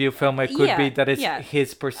point of view film, it could be that it's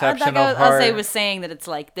his perception of her. As I was saying, that it's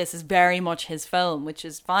like, this is very much his film, which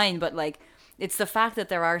is fine, but like, it's the fact that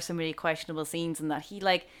there are so many questionable scenes, and that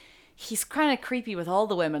he's kind of creepy with all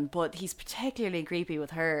the women, but he's particularly creepy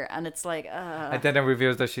with her, and it's like and then it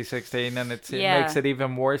reveals that she's 16, and it makes it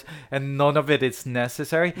even worse, and none of it is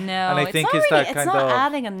necessary. No, and I think it's not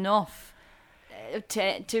adding enough to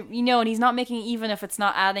and he's not making, even if it's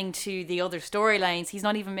not adding to the other storylines, he's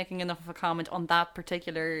not even making enough of a comment on that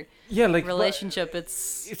particular relationship.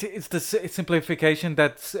 It's the simplification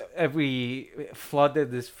that every flaw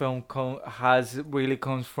that this film has really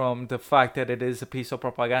comes from the fact that it is a piece of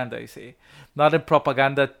propaganda. You see, not in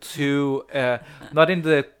propaganda to not in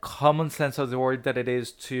the common sense of the word that it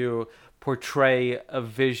is to portray a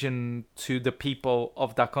vision to the people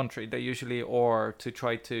of that country. They usually, or to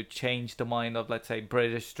try to change the mind of, let's say,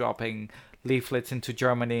 British dropping leaflets into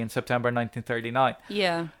Germany in September 1939.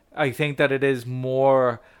 Yeah. I think that it is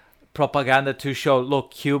more propaganda to show,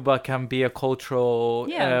 look, Cuba can be a cultural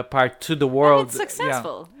part to the world. And it's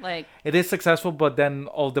successful. Like, it is successful, but then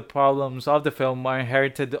all the problems of the film are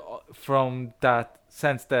inherited from that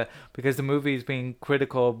sense, that because the movie is being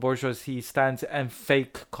critical of bourgeoisie stance and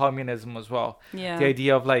fake communism as well. Yeah. The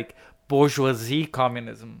idea of like bourgeoisie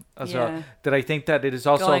communism as well. That I think that it is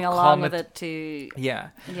also going a along comment. with it to Yeah.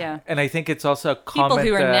 And I think it's also a people comment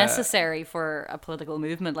who are necessary for a political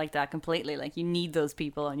movement like that completely. Like, you need those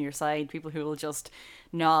people on your side, people who will just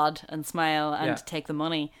nod and smile and take the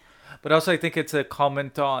money. But also I think it's a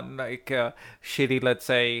comment on like shitty, let's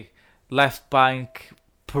say, left bank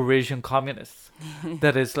Parisian communists.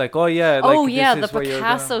 That is like, oh yeah, like, the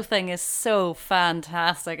Picasso thing is so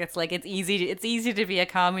fantastic. It's like it's easy to be a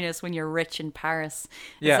communist when you're rich in Paris.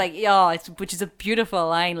 It's like, which is a beautiful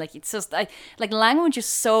line. Like, it's just like language is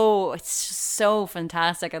it's just so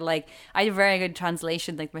fantastic. And like, I had a very good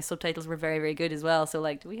translation. Like, my subtitles were very, very good as well. So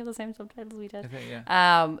like, do we have the same subtitles we did? I think,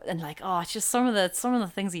 yeah. And like, it's just some of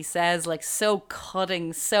the things he says, like, so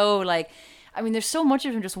cutting, so like, I mean, there's so much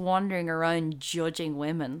of him just wandering around judging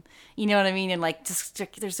women. You know what I mean? And like, just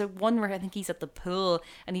there's a one where I think he's at the pool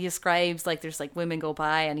and he describes like there's like women go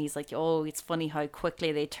by and he's like, oh, it's funny how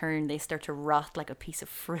quickly they start to rot like a piece of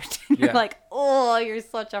fruit. You're like, oh, you're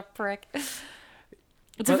such a prick.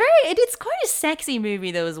 It's quite a sexy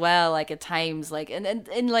movie though as well, like at times, like and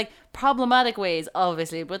in like problematic ways,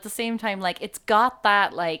 obviously, but at the same time, like it's got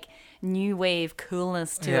that like new wave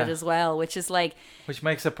coolness to it as well, which is like, which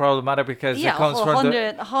makes it problematic because it comes from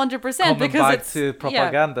 100% because back it's to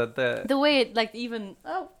propaganda. The way it, like, even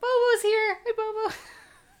Bobo's here. Hey, Bobo.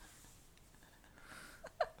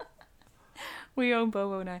 We own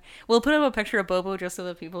Bobo now. We'll put up a picture of Bobo just so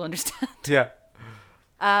that people understand. Yeah.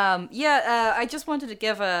 I just wanted to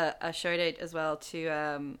give a shout out as well to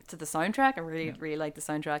the soundtrack. I really like the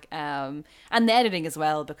soundtrack, and the editing as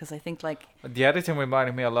well, because I think like the editing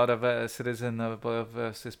reminded me a lot of Citizen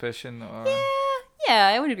Above Suspicion. Yeah,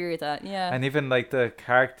 I would agree with that. Yeah, and even like the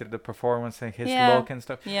character, the performance, and his look and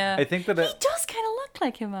stuff. Yeah, I think that he does kind of look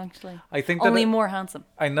like him actually. I think only more handsome.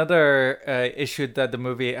 Another issue that the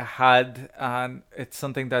movie had, and it's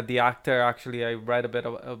something that the actor actually, I read a bit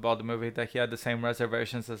about the movie, that he had the same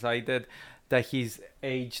reservations as I did, that he's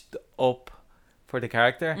aged up for the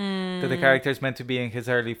character. That the character is meant to be in his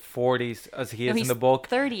early 40s as he is in the book.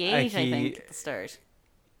 38, I think, at the start.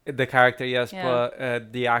 The character, yes,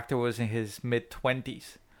 but the actor was in his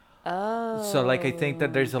mid-20s. Oh. So, like, I think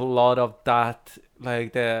that there's a lot of that,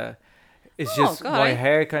 like, it's just white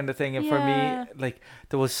hair kind of thing. And for me, like,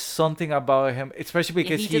 there was something about him, especially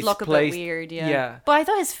because he did look a bit weird, But I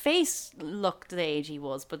thought his face looked the age he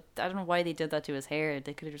was, but I don't know why they did that to his hair.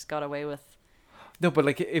 They could have just got away with... No, but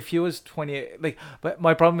like if he was 28, like, but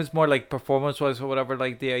my problem is more like performance-wise or whatever.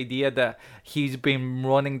 Like the idea that he's been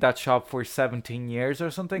running that shop for 17 years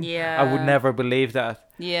or something. Yeah, I would never believe that.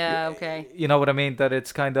 Yeah, okay. You know what I mean? That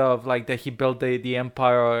it's kind of like that he built the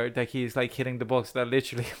empire, or that he's like hitting the books. That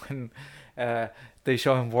literally when they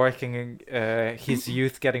show him working in his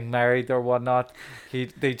youth, getting married or whatnot,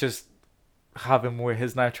 they just have him with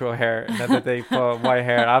his natural hair, and then they put white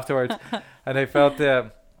hair afterwards, and I felt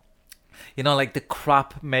you know, like the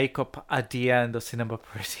crap makeup at the end of Cinema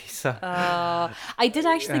Paradiso. I did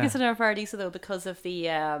actually think of Cinema Paradiso though because of the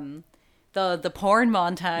porn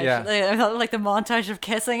montage. Yeah. Like the montage of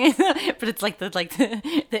kissing, but it's like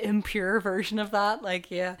the impure version of that. Like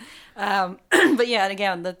but yeah, and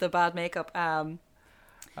again the bad makeup.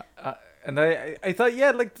 And I thought,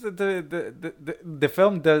 like the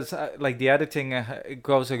film does like the editing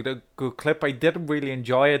goes a good clip. I didn't really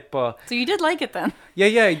enjoy it, but so you did like it then?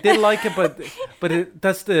 Yeah, I did like it, but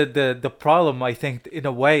that's the problem, I think, in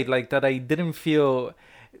a way, like that I didn't feel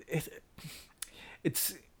it.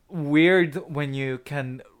 It's weird when you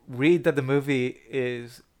can read that the movie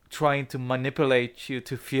is trying to manipulate you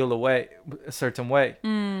to feel a certain way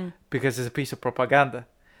because it's a piece of propaganda.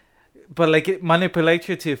 But like it manipulates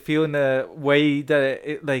you to feel in a way that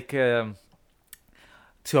it like to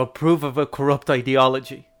approve of a corrupt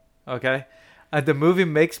ideology, okay? And the movie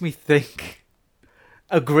makes me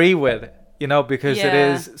agree with it, you know, because it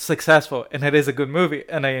is successful and it is a good movie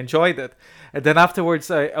and I enjoyed it. And then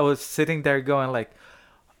afterwards, I was sitting there going like,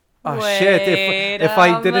 oh shit! If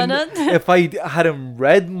I hadn't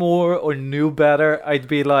read more or knew better, I'd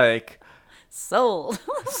be like, Sold.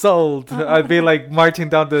 Sold. I'd be like marching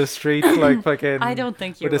down the street like fucking. I don't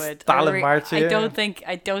think you with would. a Stalin march. I don't think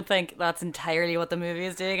that's entirely what the movie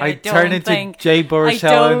is doing. I turn into Jay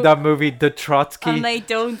Baruchel in that movie, The Trotsky. And I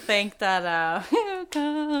don't think that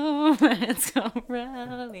come, let's go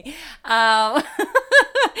rally. I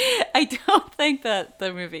don't think that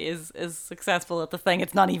the movie is successful at the thing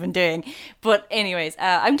it's not even doing. But anyways,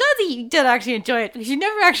 I'm glad that you did actually enjoy it, because you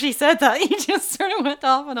never actually said that. You just sort of went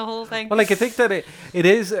off on a whole thing. Well, like, I think that it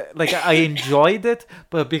is, like, I enjoyed it,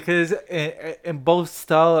 but because in both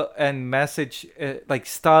style and message, like,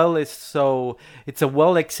 style is so, it's a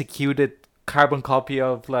well executed carbon copy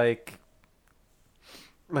of like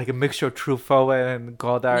a mixture of Truffaut and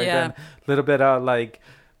Godard and a little bit of like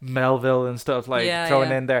Melville and stuff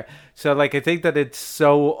thrown in there. So like I think that it's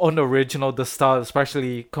so unoriginal, the style,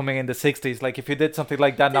 especially coming in the 60s. Like if you did something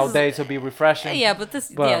like that nowadays, it'd be refreshing. Yeah, but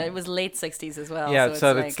it was late 60s as well. Yeah,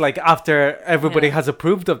 so it's like after everybody has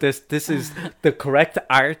approved of this is the correct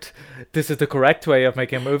art. This is the correct way of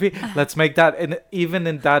making a movie. Let's make that. And even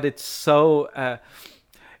in that, it's so,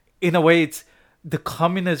 in a way, it's the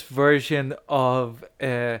communist version of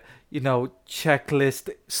checklist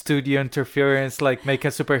studio interference, like make a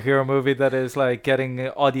superhero movie that is like getting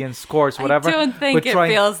audience scores, whatever. I don't think it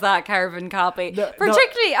feels that carbon copy.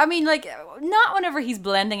 Particularly, I mean, like, not whenever he's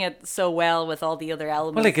blending it so well with all the other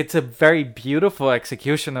elements. Well, like, it's a very beautiful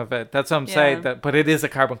execution of it. That's what I'm saying. But it is a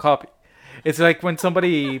carbon copy. It's like when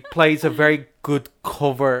somebody plays a very good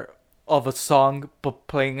cover of a song, but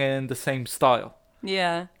playing it in the same style.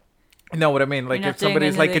 Yeah. You know what I mean? Like if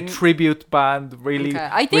somebody's like a tribute band, really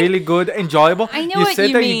good, enjoyable, I know you what sit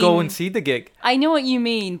you there, mean. you go and see the gig. I know what you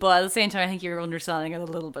mean, but at the same time, I think you're underselling it a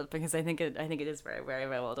little bit, because I think it is very, very,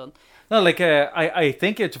 very well done. No, like I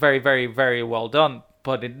think it's very, very, very well done,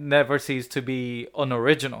 but it never ceases to be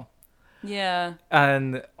unoriginal. Yeah.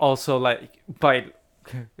 And also like by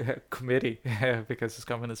committee, because it's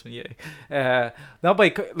communism, no,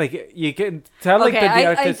 but like you can tell, like, that the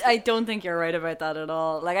artist... I don't think you're right about that at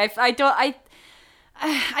all. Like I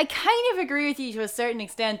kind of agree with you to a certain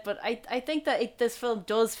extent, but I think that this film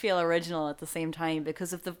does feel original at the same time,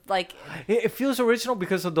 because of the like. It feels original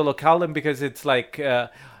because of the locale, and because it's like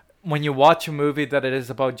when you watch a movie that it is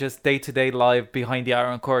about just day-to-day life behind the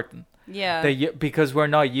Iron Curtain. Yeah. Because we're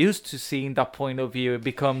not used to seeing that point of view, it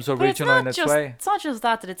becomes original in its way. It's not just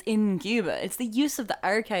that it's in Cuba. It's the use of the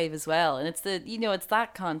archive as well, and it's it's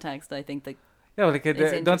that context, I think, that. Yeah, like I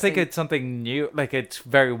don't think it's something new. Like, it's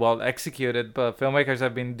very well executed, but filmmakers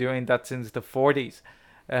have been doing that since the 40s.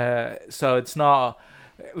 So it's not.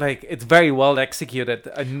 Like, it's very well executed.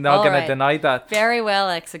 I'm not going to deny that. Very well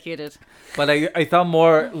executed. But I thought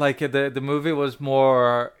more like the movie was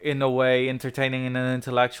more, in a way, entertaining in an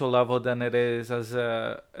intellectual level than it is as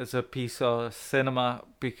a piece of cinema,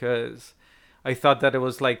 because I thought that it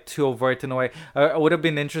was like too overt in a way. It would have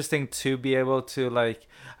been interesting to be able to, like,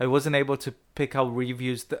 I wasn't able to pick out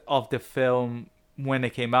reviews of the film when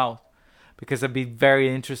it came out, because I'd be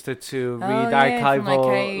very interested to read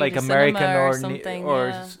archival, like American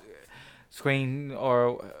or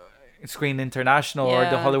Screen International or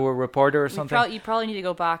the Hollywood Reporter or something. You probably need to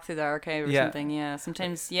go back to the archive or something. Yeah,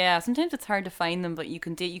 sometimes it's hard to find them, but you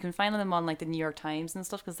can find them on like the New York Times and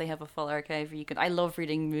stuff, because they have a full archive. I love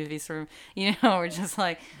reading movies from or just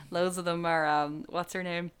like loads of them are what's her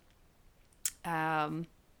name?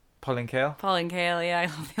 Pauline Kael. Pauline Kael, yeah, I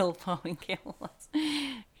love the old Pauline Kael ones.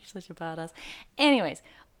 Such a badass. Anyways,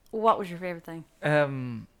 what was your favorite thing?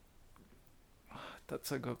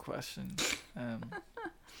 That's a good question.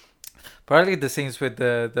 Probably the scenes with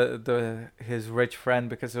his rich friend,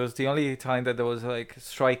 because it was the only time that there was like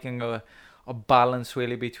striking a balance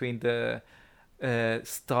really between the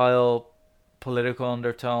style, political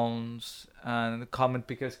undertones, and comment,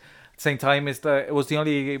 because at the same time it was the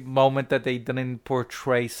only moment that they didn't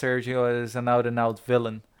portray Sergio as an out and out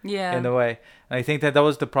villain. Yeah. In a way. And I think that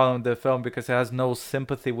was the problem with the film, because it has no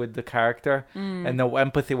sympathy with the character and no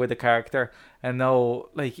empathy with the character, and no,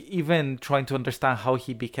 like, even trying to understand how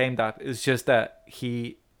he became that. It's just that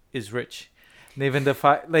he is rich. And even the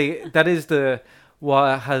fact, like, that is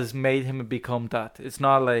what has made him become that. It's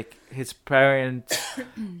not like his parents,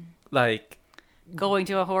 like, going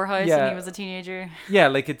to a whorehouse when he was a teenager. Yeah,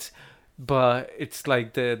 like, but it's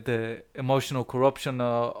like the emotional corruption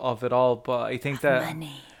of it all. But I think that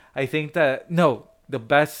money. I think that the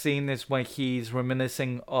best scene is when he's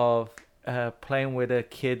reminiscing of playing with a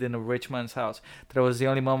kid in a rich man's house. That was the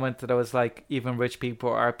only moment that I was like, even rich people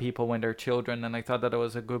are people when they're children. And I thought that it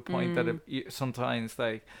was a good point, that sometimes,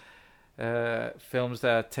 like, films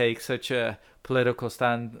that take such a political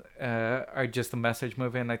stand are just a message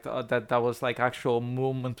movie, and I thought that was like actual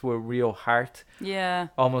movement with real heart. Yeah.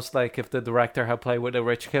 Almost like if the director had played with a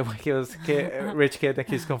rich kid when he was rich kid, like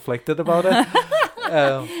he's conflicted about it.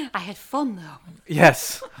 I had fun though.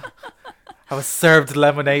 Yes. I was served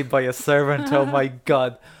lemonade by a servant. Oh my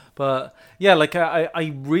god. But yeah, like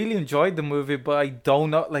I really enjoyed the movie, but I don't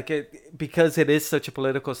know, like it, because it is such a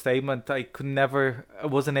political statement. I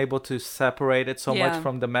wasn't able to separate it so much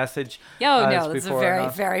from the message. Oh no, it's a very,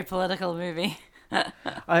 very political movie.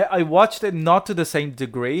 I watched it not to the same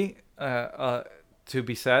degree, to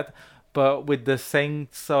be said, but with the same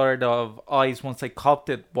sort of eyes once I copped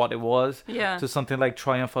it what it was, to something like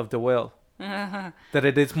Triumph of the Will. That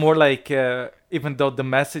it is more like, even though the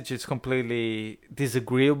message is completely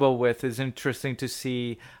disagreeable with, it's interesting to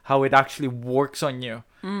see how it actually works on you.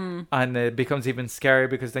 And it becomes even scary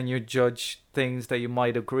because then you judge things that you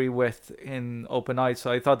might agree with in open eyes.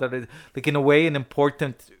 So I thought that it, like in a way, an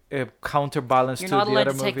important counterbalance to the other movies. You're not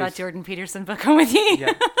allowed to take that Jordan Peterson book home with you.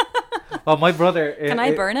 Yeah. Well, my brother... Can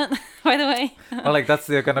I burn it, by the way? Well, like that's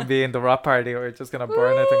going to be in the rap party, or just going to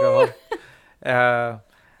burn it and go home.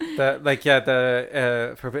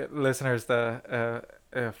 For listeners,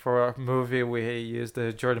 for our movie we used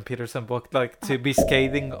the Jordan Peterson book like to be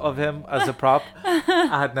scathing of him as a prop.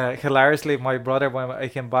 And hilariously, my brother, when I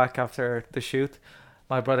came back after the shoot,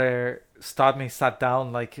 my brother stopped me, sat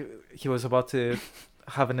down like he was about to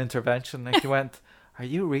have an intervention, and he went, "Are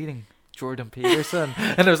you reading Jordan Peterson?"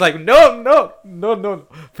 And I was like, no,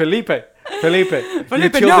 Felipe, you killed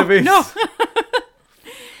the beast. No.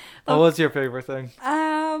 What was your favorite thing?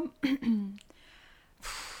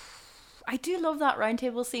 I do love that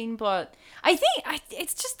roundtable scene, but I think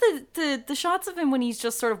it's just the shots of him when he's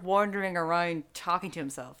just sort of wandering around talking to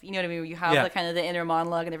himself. You know what I mean? You have the kind of the inner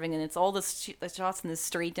monologue and everything, and it's all the shots in the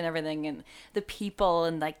street and everything, and the people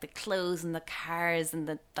and like the clothes and the cars and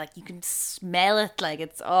the like you can smell it. Like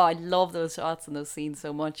it's I love those shots and those scenes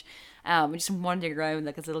so much. Just wandering around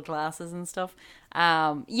like his little glasses and stuff.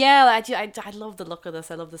 I love the look of this.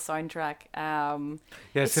 I love the soundtrack.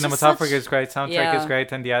 Cinematography is great, soundtrack is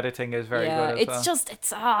great, and the editing is very good as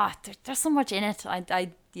well. There's so much in it. I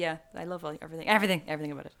love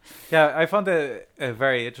everything about it. Yeah, I found it a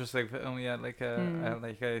very interesting film.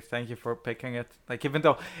 Thank you for picking it. Like, even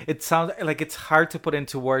though it sounds like it's hard to put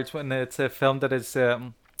into words when it's a film that is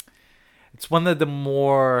it's one of the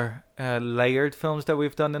more layered films that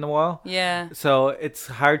we've done in a while. Yeah. So it's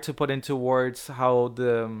hard to put into words how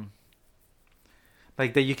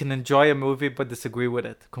that you can enjoy a movie but disagree with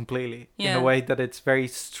it completely in a way that it's very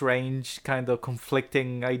strange, kind of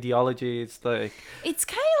conflicting ideology. It's like it's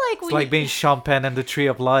like being Sean Penn and the Tree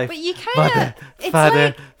of Life. But you kind of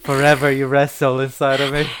Father, forever you wrestle inside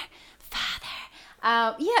of me.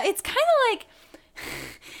 Father. It's kind of like.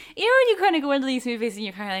 You know when you kind of go into these movies and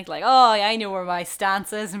you're kind of like, oh, I know where my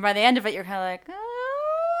stance is, and by the end of it you're kind of like,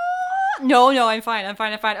 no, I'm fine.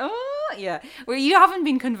 Oh, yeah. Where you haven't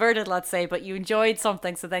been converted, let's say, but you enjoyed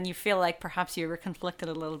something, so then you feel like perhaps you were conflicted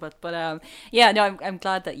a little bit. But I'm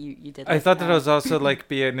glad that you did that. I thought that was also like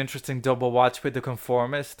be an interesting double watch with The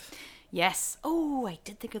Conformist. Yes. Oh, I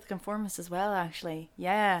did think of The Conformist as well, actually.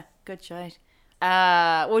 Yeah, good shout.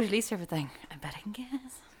 What was your least favorite thing? I bet I can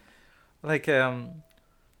guess. Like,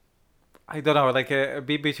 I don't know, like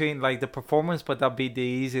be between like the performance, but that'd be the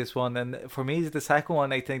easiest one. And for me, it's the second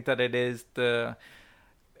one. I think that it is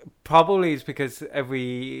probably it's because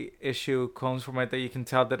every issue comes from it that you can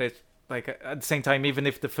tell that it's like at the same time, even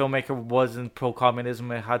if the filmmaker wasn't pro-communism,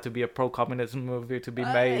 it had to be a pro-communism movie to be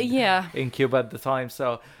made in Cuba at the time.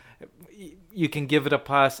 So you can give it a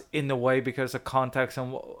pass in a way because of context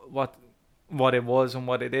and what it was and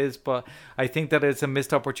what it is. But I think that it's a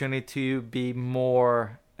missed opportunity to be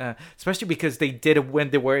more... especially because they did it when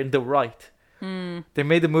they were in the right. They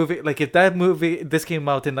made the movie like if this came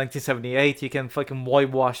out in 1978, you can fucking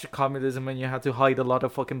whitewash communism and you had to hide a lot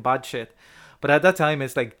of fucking bad shit. But at that time,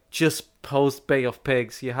 it's like just post Bay of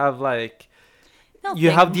Pigs. You have like you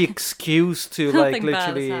have the excuse to like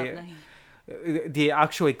literally the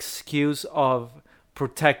actual excuse of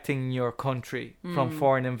protecting your country from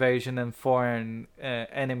foreign invasion and foreign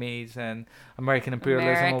enemies and American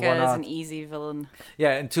imperialism and whatnot. America is an easy villain.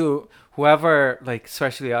 Yeah, and to whoever, like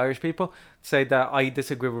especially Irish people, say that I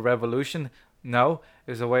disagree with revolution. No,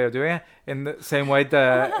 there's a way of doing it. In the same way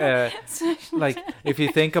that, like, if you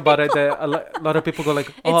think about it, a lot of people go like,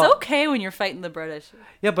 "Oh, it's okay when you're fighting the British."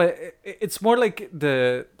 Yeah, but it's more like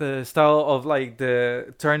the style of like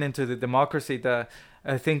the turn into the democracy that.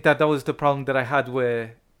 I think that was the problem that I had with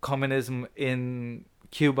communism in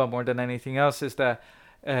Cuba more than anything else, is that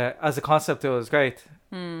as a concept, it was great.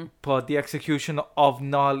 But the execution of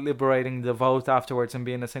not liberating the vote afterwards and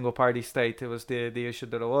being a single party state, it was the issue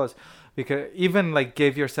that it was. Because even like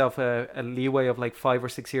give yourself a leeway of like 5 or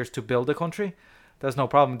 6 years to build a country, there's no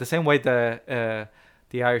problem. The same way the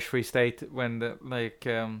Irish Free State, when the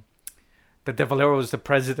De Valera was the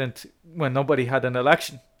president when nobody had an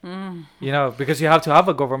election. You know, because you have to have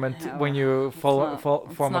a government when you form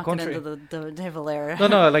a country. Into the De Valera.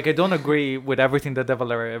 No, like I don't agree with everything that De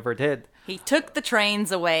Valera ever did. He took the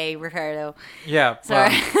trains away, Ricardo. Yeah.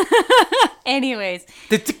 Sorry. Anyways.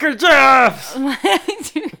 They took our jobs!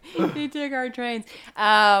 They took our trains.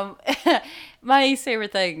 My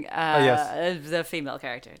favorite thing, the female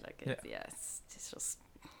character. Like, it's just...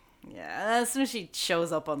 Yeah, as soon as she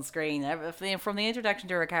shows up on screen, from the introduction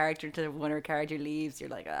to her character to when her character leaves, you're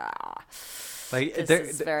like, like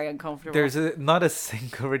this is very uncomfortable. There's not a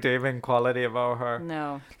single redeeming quality about her.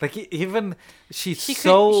 No, like even she's she's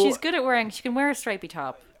good at wearing. She can wear a stripy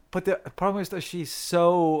top. But the problem is that she's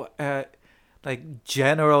so like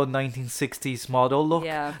general 1960s model look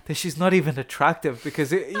that she's not even attractive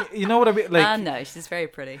because you know what I mean. Like, no, she's very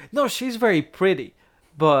pretty. No, she's very pretty.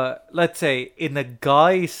 But let's say in a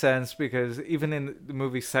guy sense, because even in the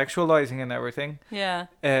movie sexualizing and everything,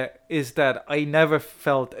 is that I never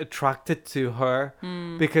felt attracted to her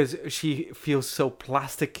because she feels so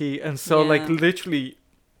plasticky and so like literally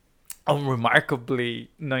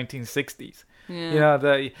unremarkably 1960s. You know,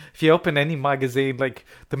 if you open any magazine like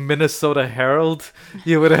the Minnesota Herald,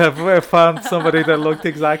 you would have found somebody that looked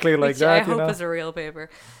exactly like that. I hope is a real paper,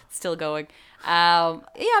 still going. I'm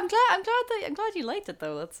glad you liked it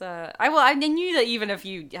though. That's I knew that even if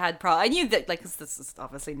you had I knew that like this is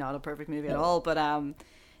obviously not a perfect movie at all, but I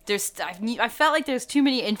felt like there's too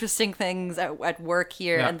many interesting things at work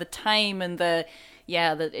here, and the time and that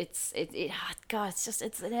it's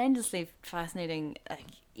an endlessly fascinating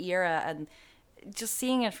era, and just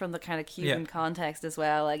seeing it from the kind of Cuban context as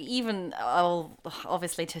well. Like even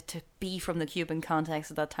obviously to be from the Cuban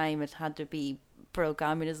context at that time, it had to be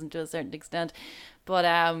pro-communism to a certain extent, but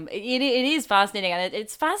it is fascinating, and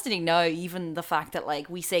it's fascinating now even the fact that like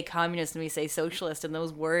we say communist and we say socialist, and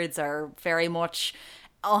those words are very much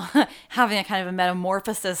having a kind of a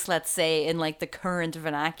metamorphosis, let's say, in like the current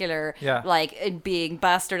vernacular, like it being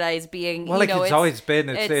bastardized, being it's always been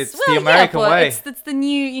it's the American way. It's the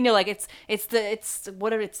new, like it's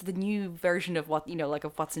the new version of what like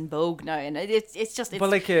of what's in vogue now, and it's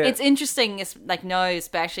interesting, it's like now,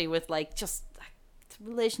 especially with like just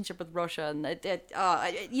relationship with Russia, and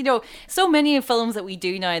so many films that we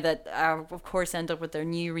do now that of course end up with their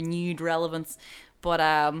new renewed relevance, but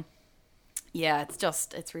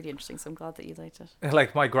it's really interesting, so I'm glad that you liked it.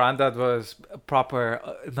 Like my granddad was a proper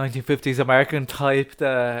 1950s American type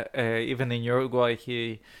that even in Uruguay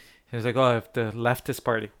he was like, if the leftist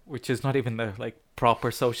party, which is not even the like proper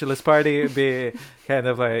socialist party, it'd be kind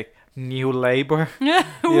of like New Labour,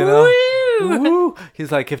 Woo!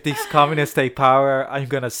 He's like, if these communists take power, I'm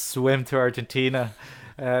gonna swim to Argentina,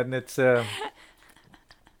 and it's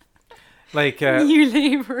like New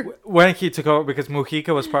Labour. When he took over, because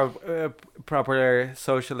Mujica was proper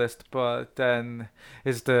socialist, but then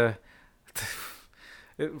is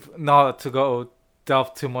not to go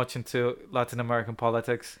delve too much into Latin American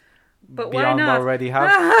politics, but beyond why not? Already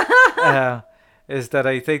have. Is that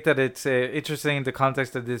I think that it's interesting in the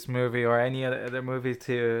context of this movie or any other movie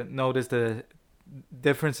to notice the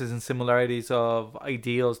differences and similarities of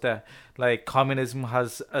ideals, that like communism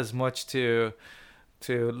has as much to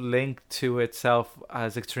link to itself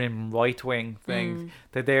as extreme right-wing things,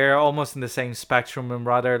 that they're almost in the same spectrum, and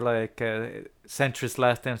rather like centrist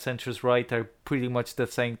left and centrist right are pretty much the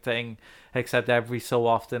same thing, except every so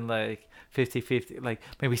often like 50-50, like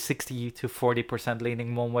maybe 60 to 40%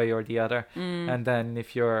 leaning one way or the other, and then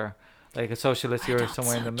if you're like a socialist, you're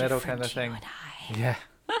somewhere in the middle kind of thing.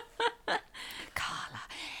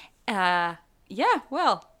 Carla.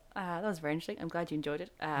 That was very interesting. I'm glad you enjoyed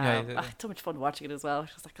it. So much fun watching it as well.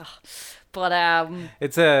 It was like, but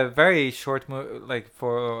it's a very short like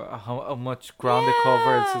for how much ground it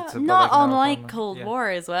covers. It's not unlike Cold War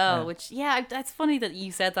as well. Which that's funny that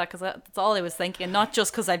you said that, because that's all I was thinking, and not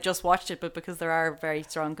just because I've just watched it, but because there are very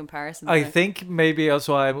strong comparisons. I think maybe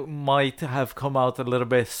also I might have come out a little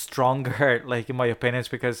bit stronger, like in my opinions,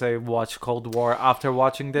 because I watched Cold War after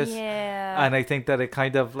watching this. And I think that it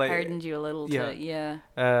kind of like hardened you a little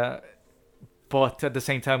but at the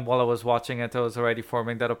same time, while I was watching it, I was already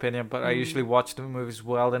forming that opinion. But I usually watch the movies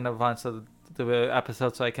well in advance of the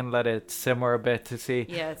episode, so I can let it simmer a bit to see.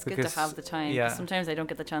 Yeah, it's good to have the time. Yeah. Sometimes I don't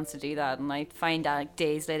get the chance to do that, and I find out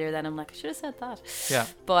days later, then I'm like, I should have said that. Yeah.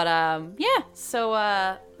 But so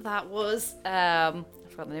that was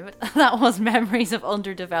forgot the name of it. That was Memories of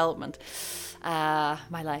Underdevelopment.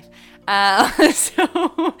 My life.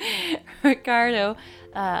 So, Ricardo,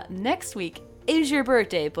 next week is your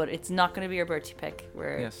birthday, but it's not going to be your birthday pick.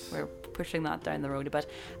 We're pushing that down the road a bit.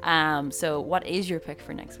 So what is your pick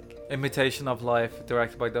for next week? Imitation of Life,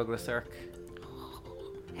 directed by Douglas Sirk.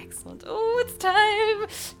 Excellent. Oh, it's time.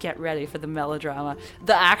 Get ready for the melodrama.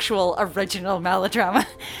 The actual original melodrama.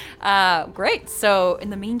 Great. So in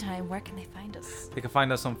the meantime, where can they find us? You can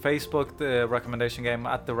find us on Facebook, The Recommendation Game,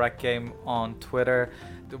 at The Rec Game on Twitter,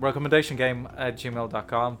 The Recommendation Game at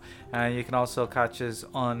gmail.com. And you can also catch us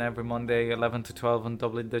on every Monday, 11 to 12 on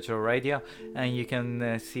Dublin Digital Radio. And you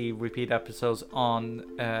can see repeat episodes on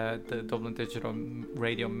the Dublin Digital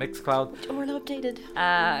Radio Mixcloud. Orla updated.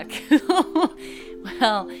 Cool.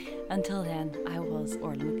 Well, until then, I was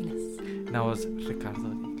Orla McGuinness. And I was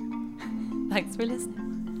Ricardo. Thanks for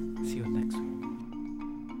listening. See you next week.